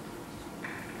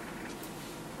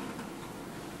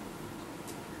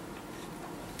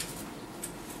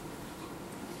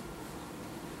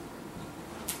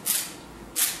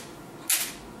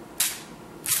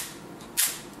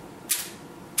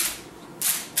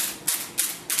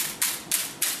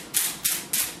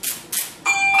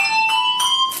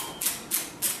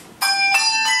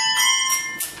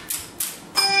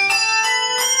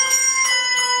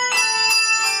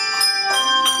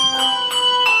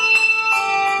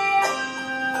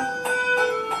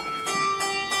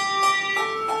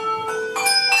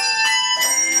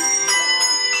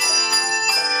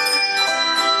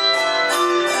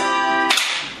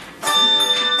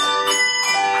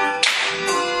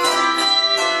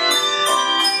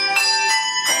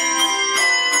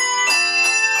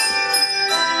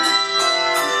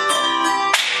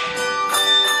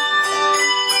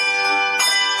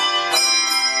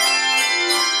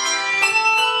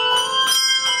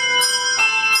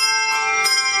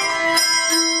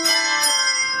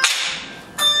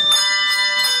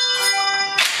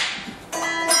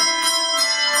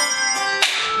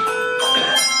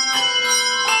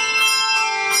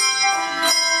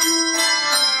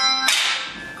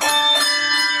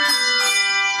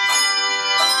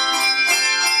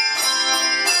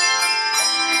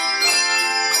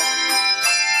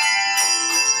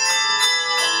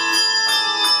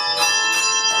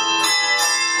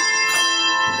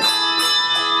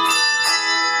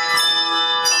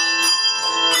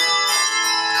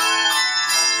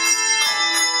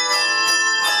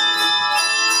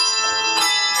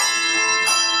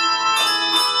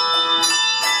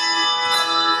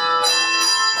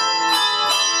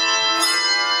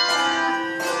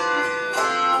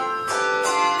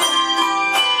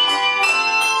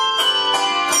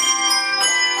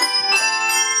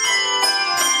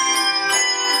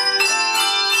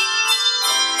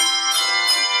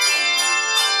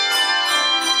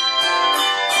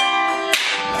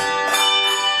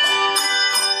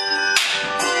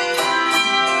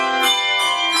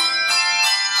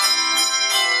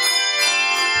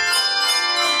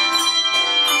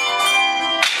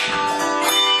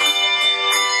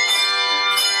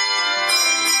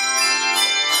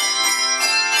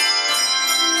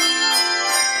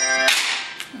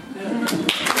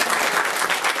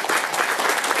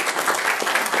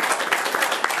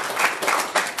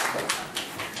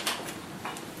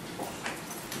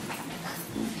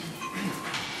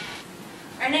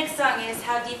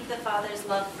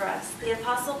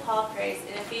 Paul prays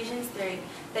in Ephesians 3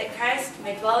 that Christ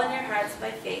may dwell in your hearts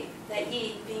by faith, that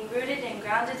ye, being rooted and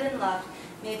grounded in love,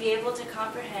 may be able to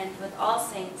comprehend with all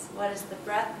saints what is the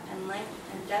breadth and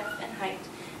length and depth and height,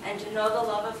 and to know the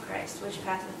love of Christ which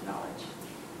passeth knowledge.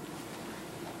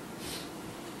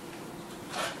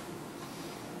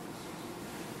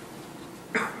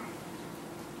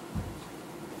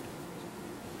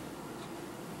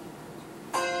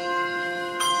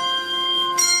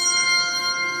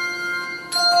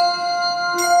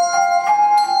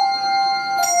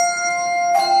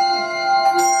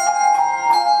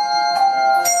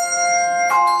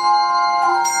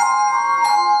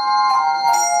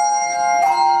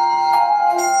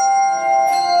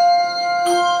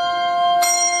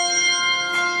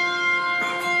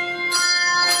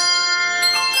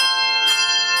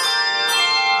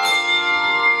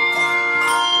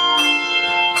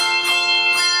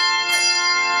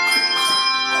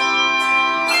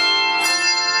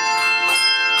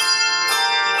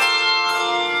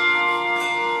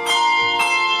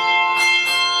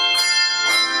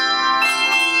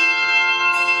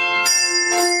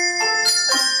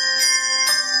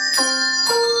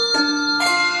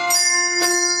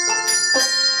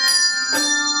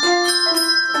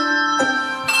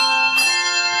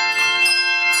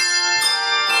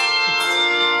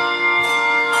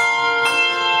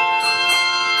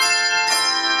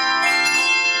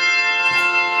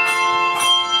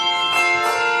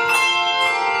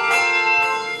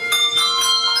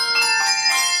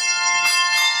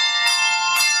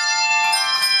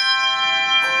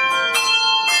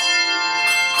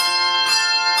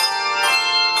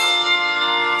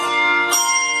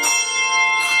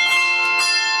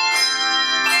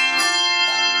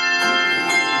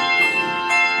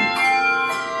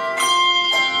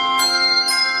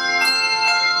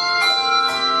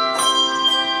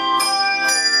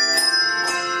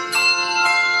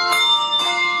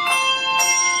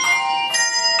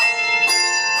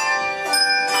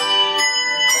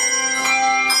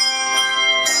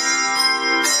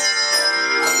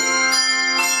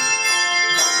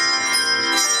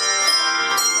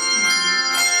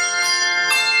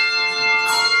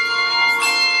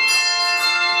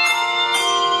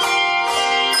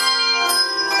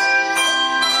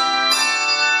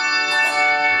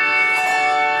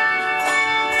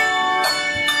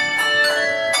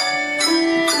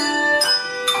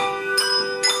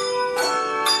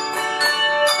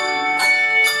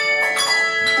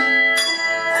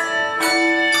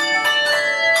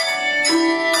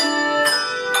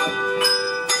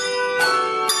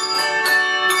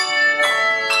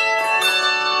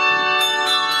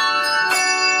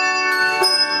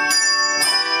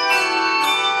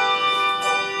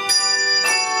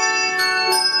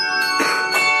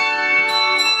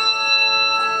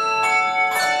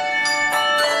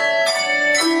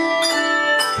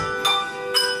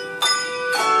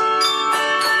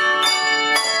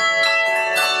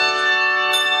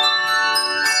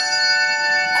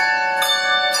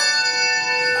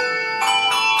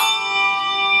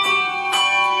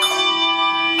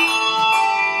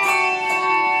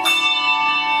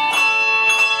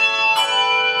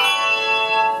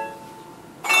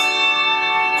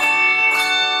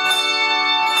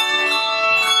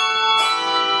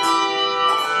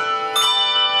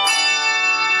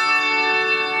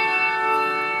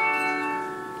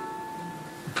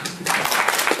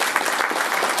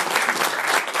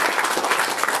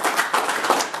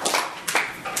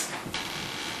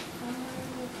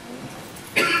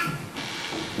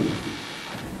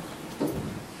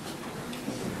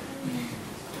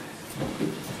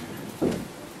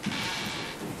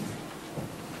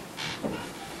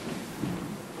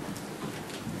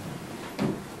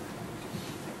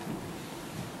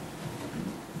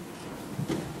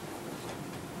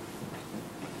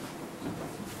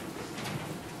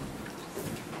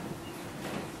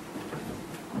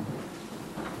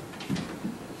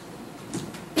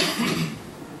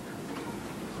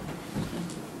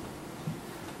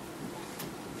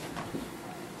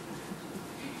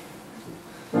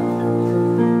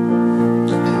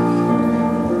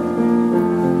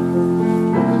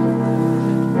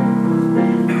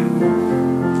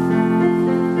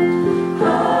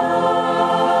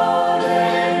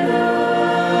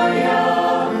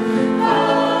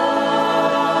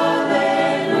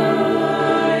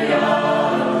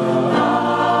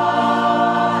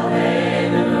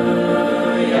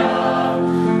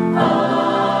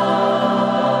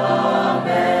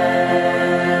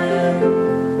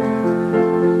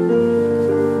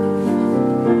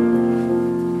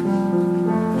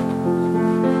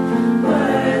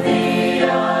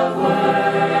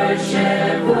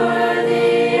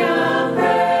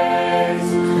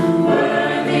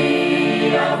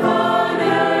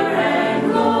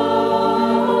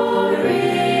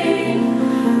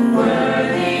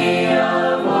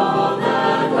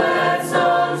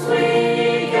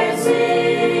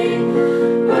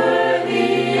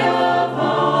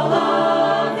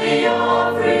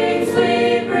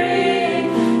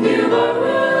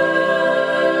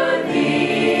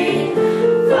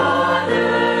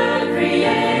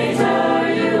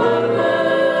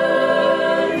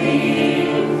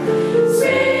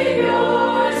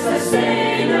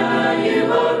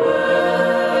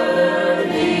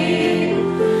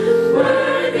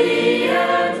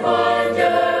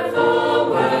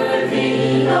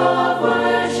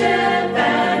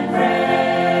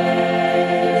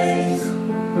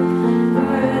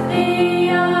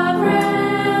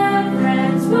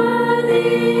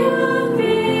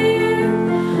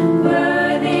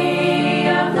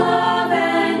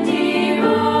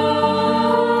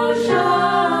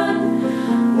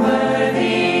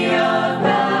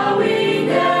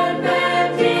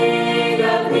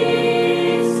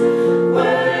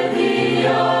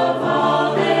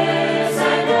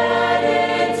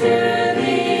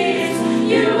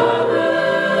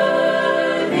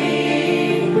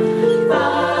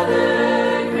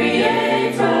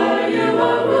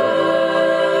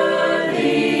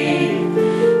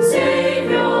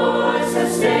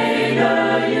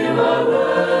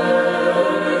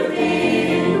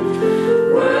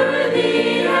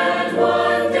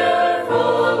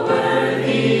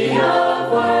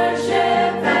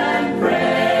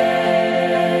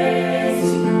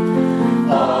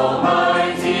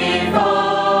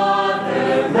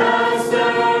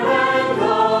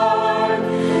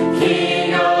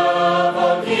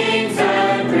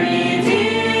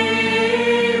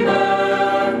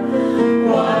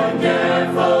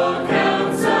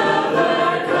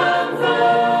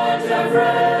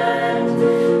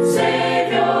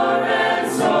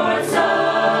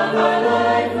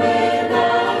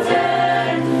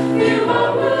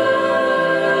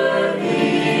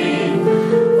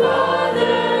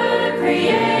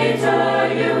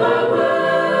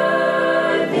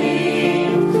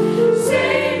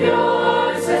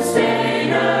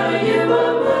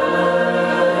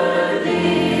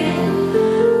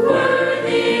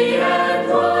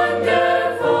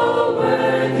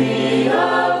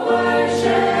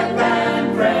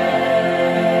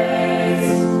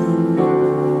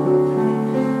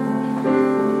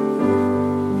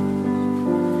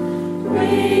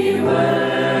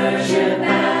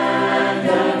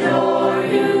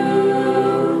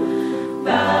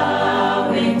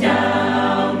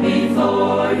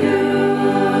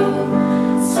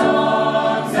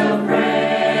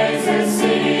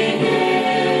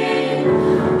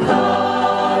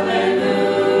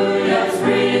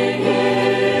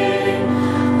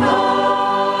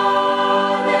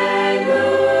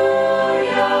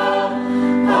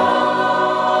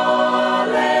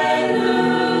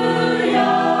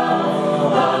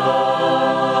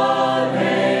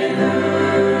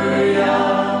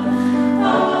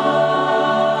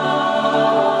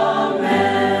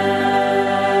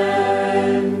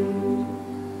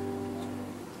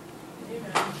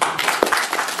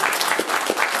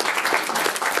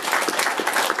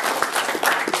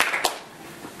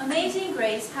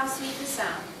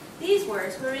 sound. These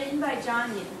words were written by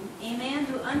John Newton, a man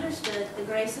who understood the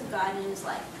grace of God in his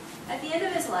life. At the end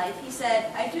of his life, he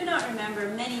said, "I do not remember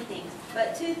many things,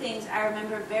 but two things I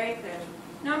remember very clearly.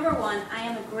 Number one, I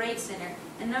am a great sinner,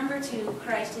 and number two,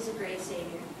 Christ is a great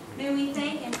Savior." May we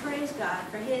thank and praise God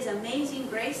for his amazing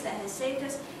grace that has saved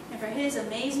us, and for his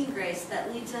amazing grace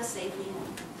that leads us safely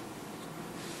home.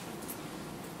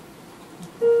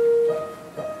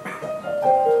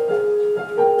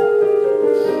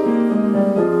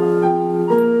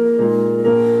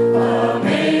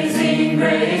 Amazing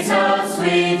grace, how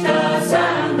sweet the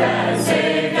sound that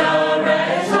saved a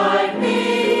wretch like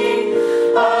me.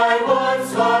 I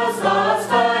once was lost,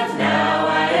 but now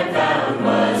I am found,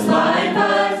 was blind,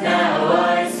 but now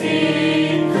I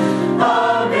see.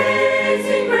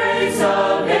 Amazing grace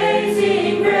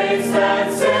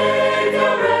that saved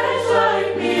a wretch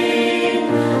like me.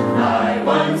 I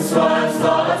once was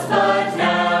lost, but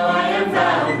now I am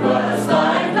found, was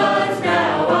blind, but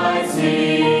now I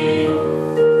see.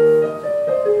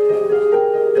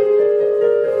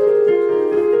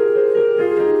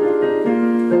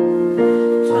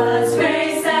 'Twas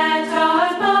grace that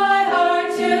taught my heart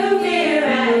to fear,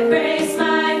 and grace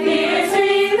my fears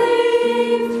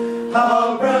relieved.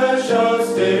 How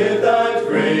precious did that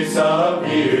grace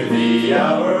appear the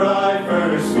hour I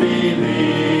first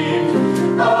believed.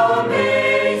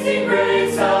 Amazing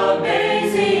grace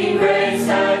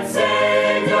that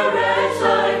saved a wretch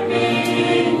like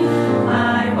me.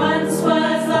 I once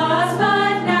was lost,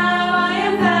 but now I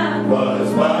am found, was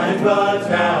blind, but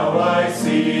now I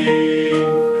see.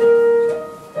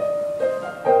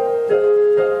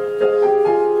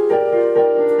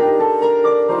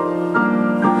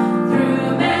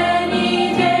 Through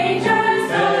many dangers,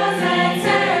 toils and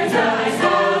snares, I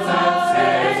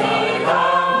already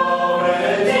come.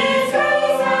 These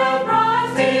grace has brought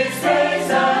me, these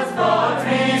grace has brought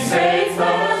me,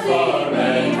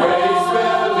 grace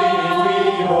will lead me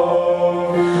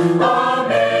home.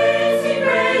 Amazing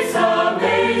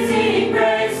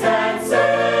grace that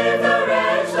saved a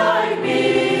wretch like me.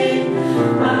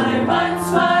 I once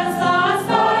was lost, but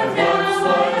now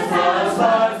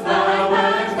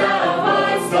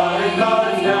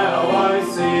I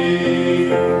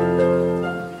see.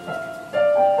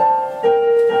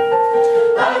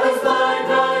 I was blind,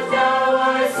 but now I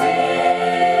see.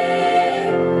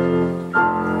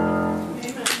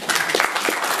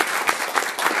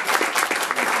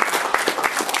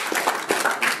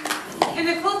 In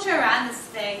the culture around us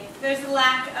today, there's a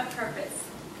lack of purpose.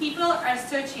 People are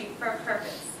searching for a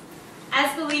purpose.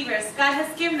 As believers, God has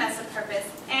given us a purpose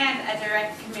and a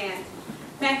direct command.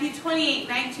 Matthew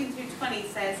 28:19-20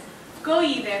 says, "Go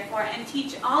ye therefore and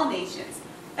teach all nations,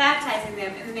 baptizing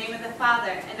them in the name of the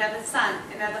Father, and of the Son,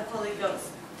 and of the Holy Ghost,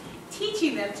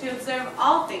 teaching them to observe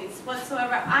all things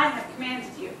whatsoever I have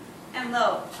commanded you. And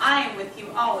lo, I am with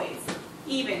you always,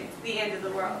 even to the end of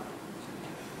the world."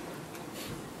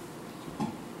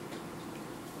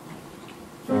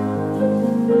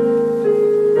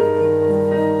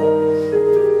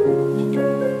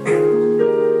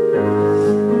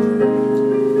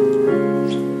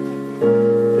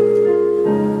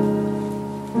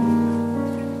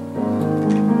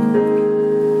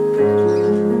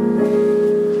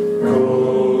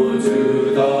 Go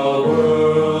to the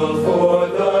world for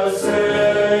the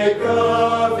sake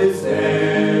of his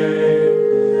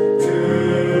name.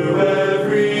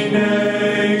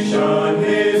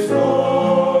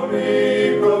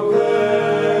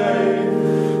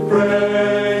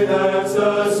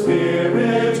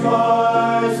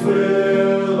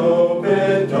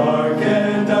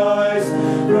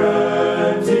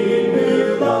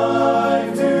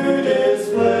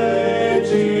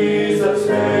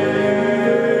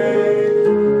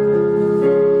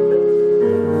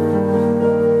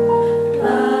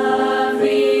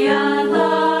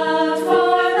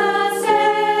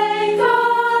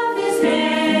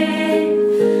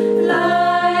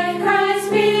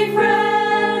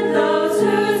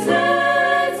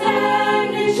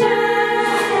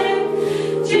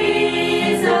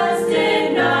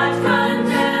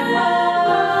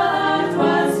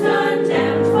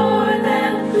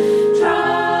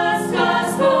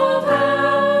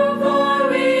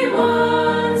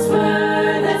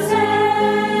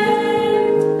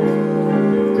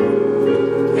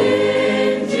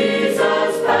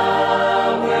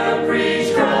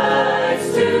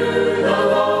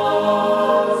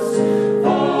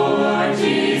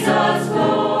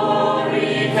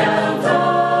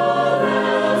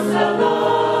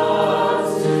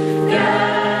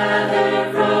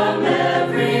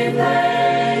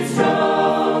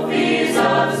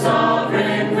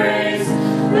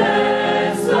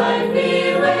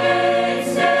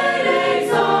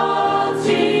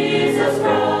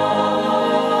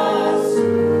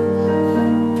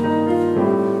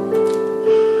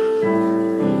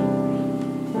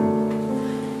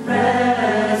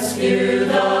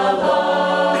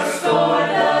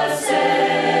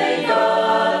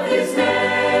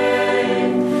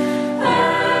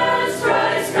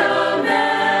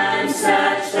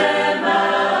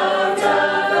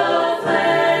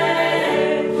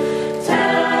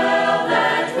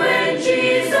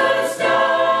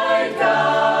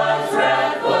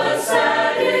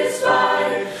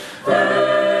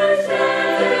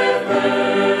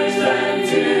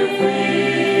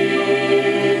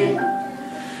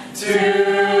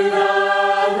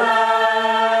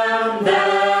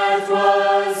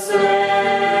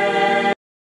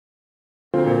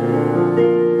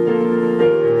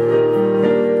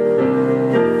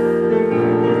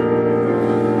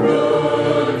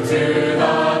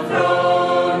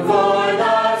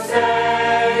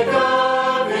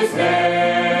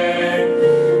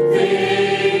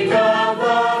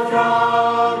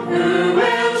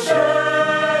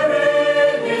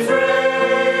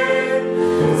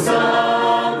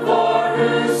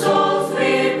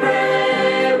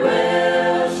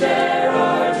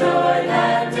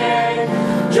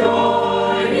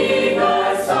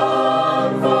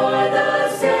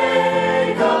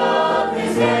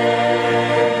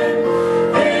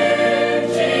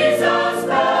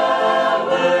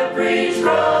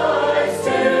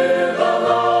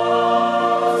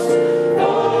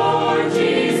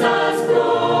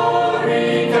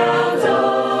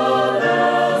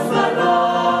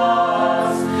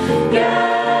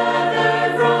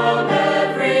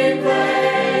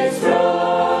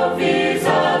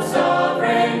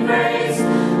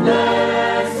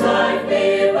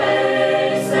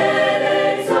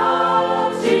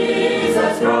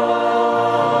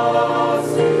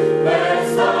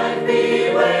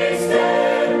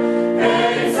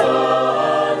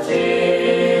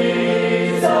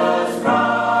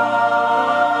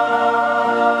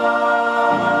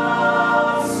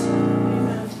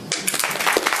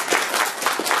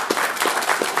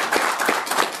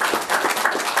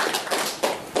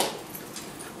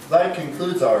 that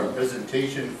concludes our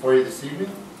presentation for you this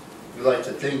evening. We'd like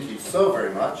to thank you so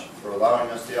very much for allowing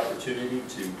us the opportunity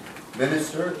to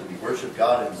minister and worship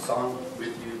God in song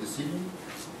with you this evening.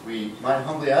 We might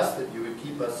humbly ask that you would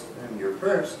keep us in your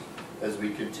prayers as we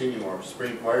continue our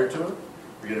spring choir tour.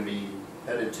 We're going to be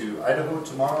headed to Idaho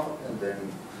tomorrow, and then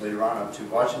later on up to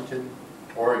Washington,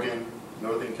 Oregon,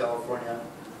 Northern California,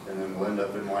 and then we'll end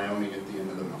up in Wyoming at the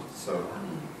end of the month. So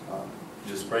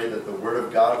just pray that the Word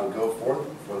of God will go forth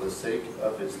for the sake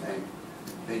of His name.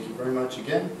 Thank you very much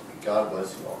again. God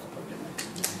bless you all. Have a good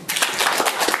night.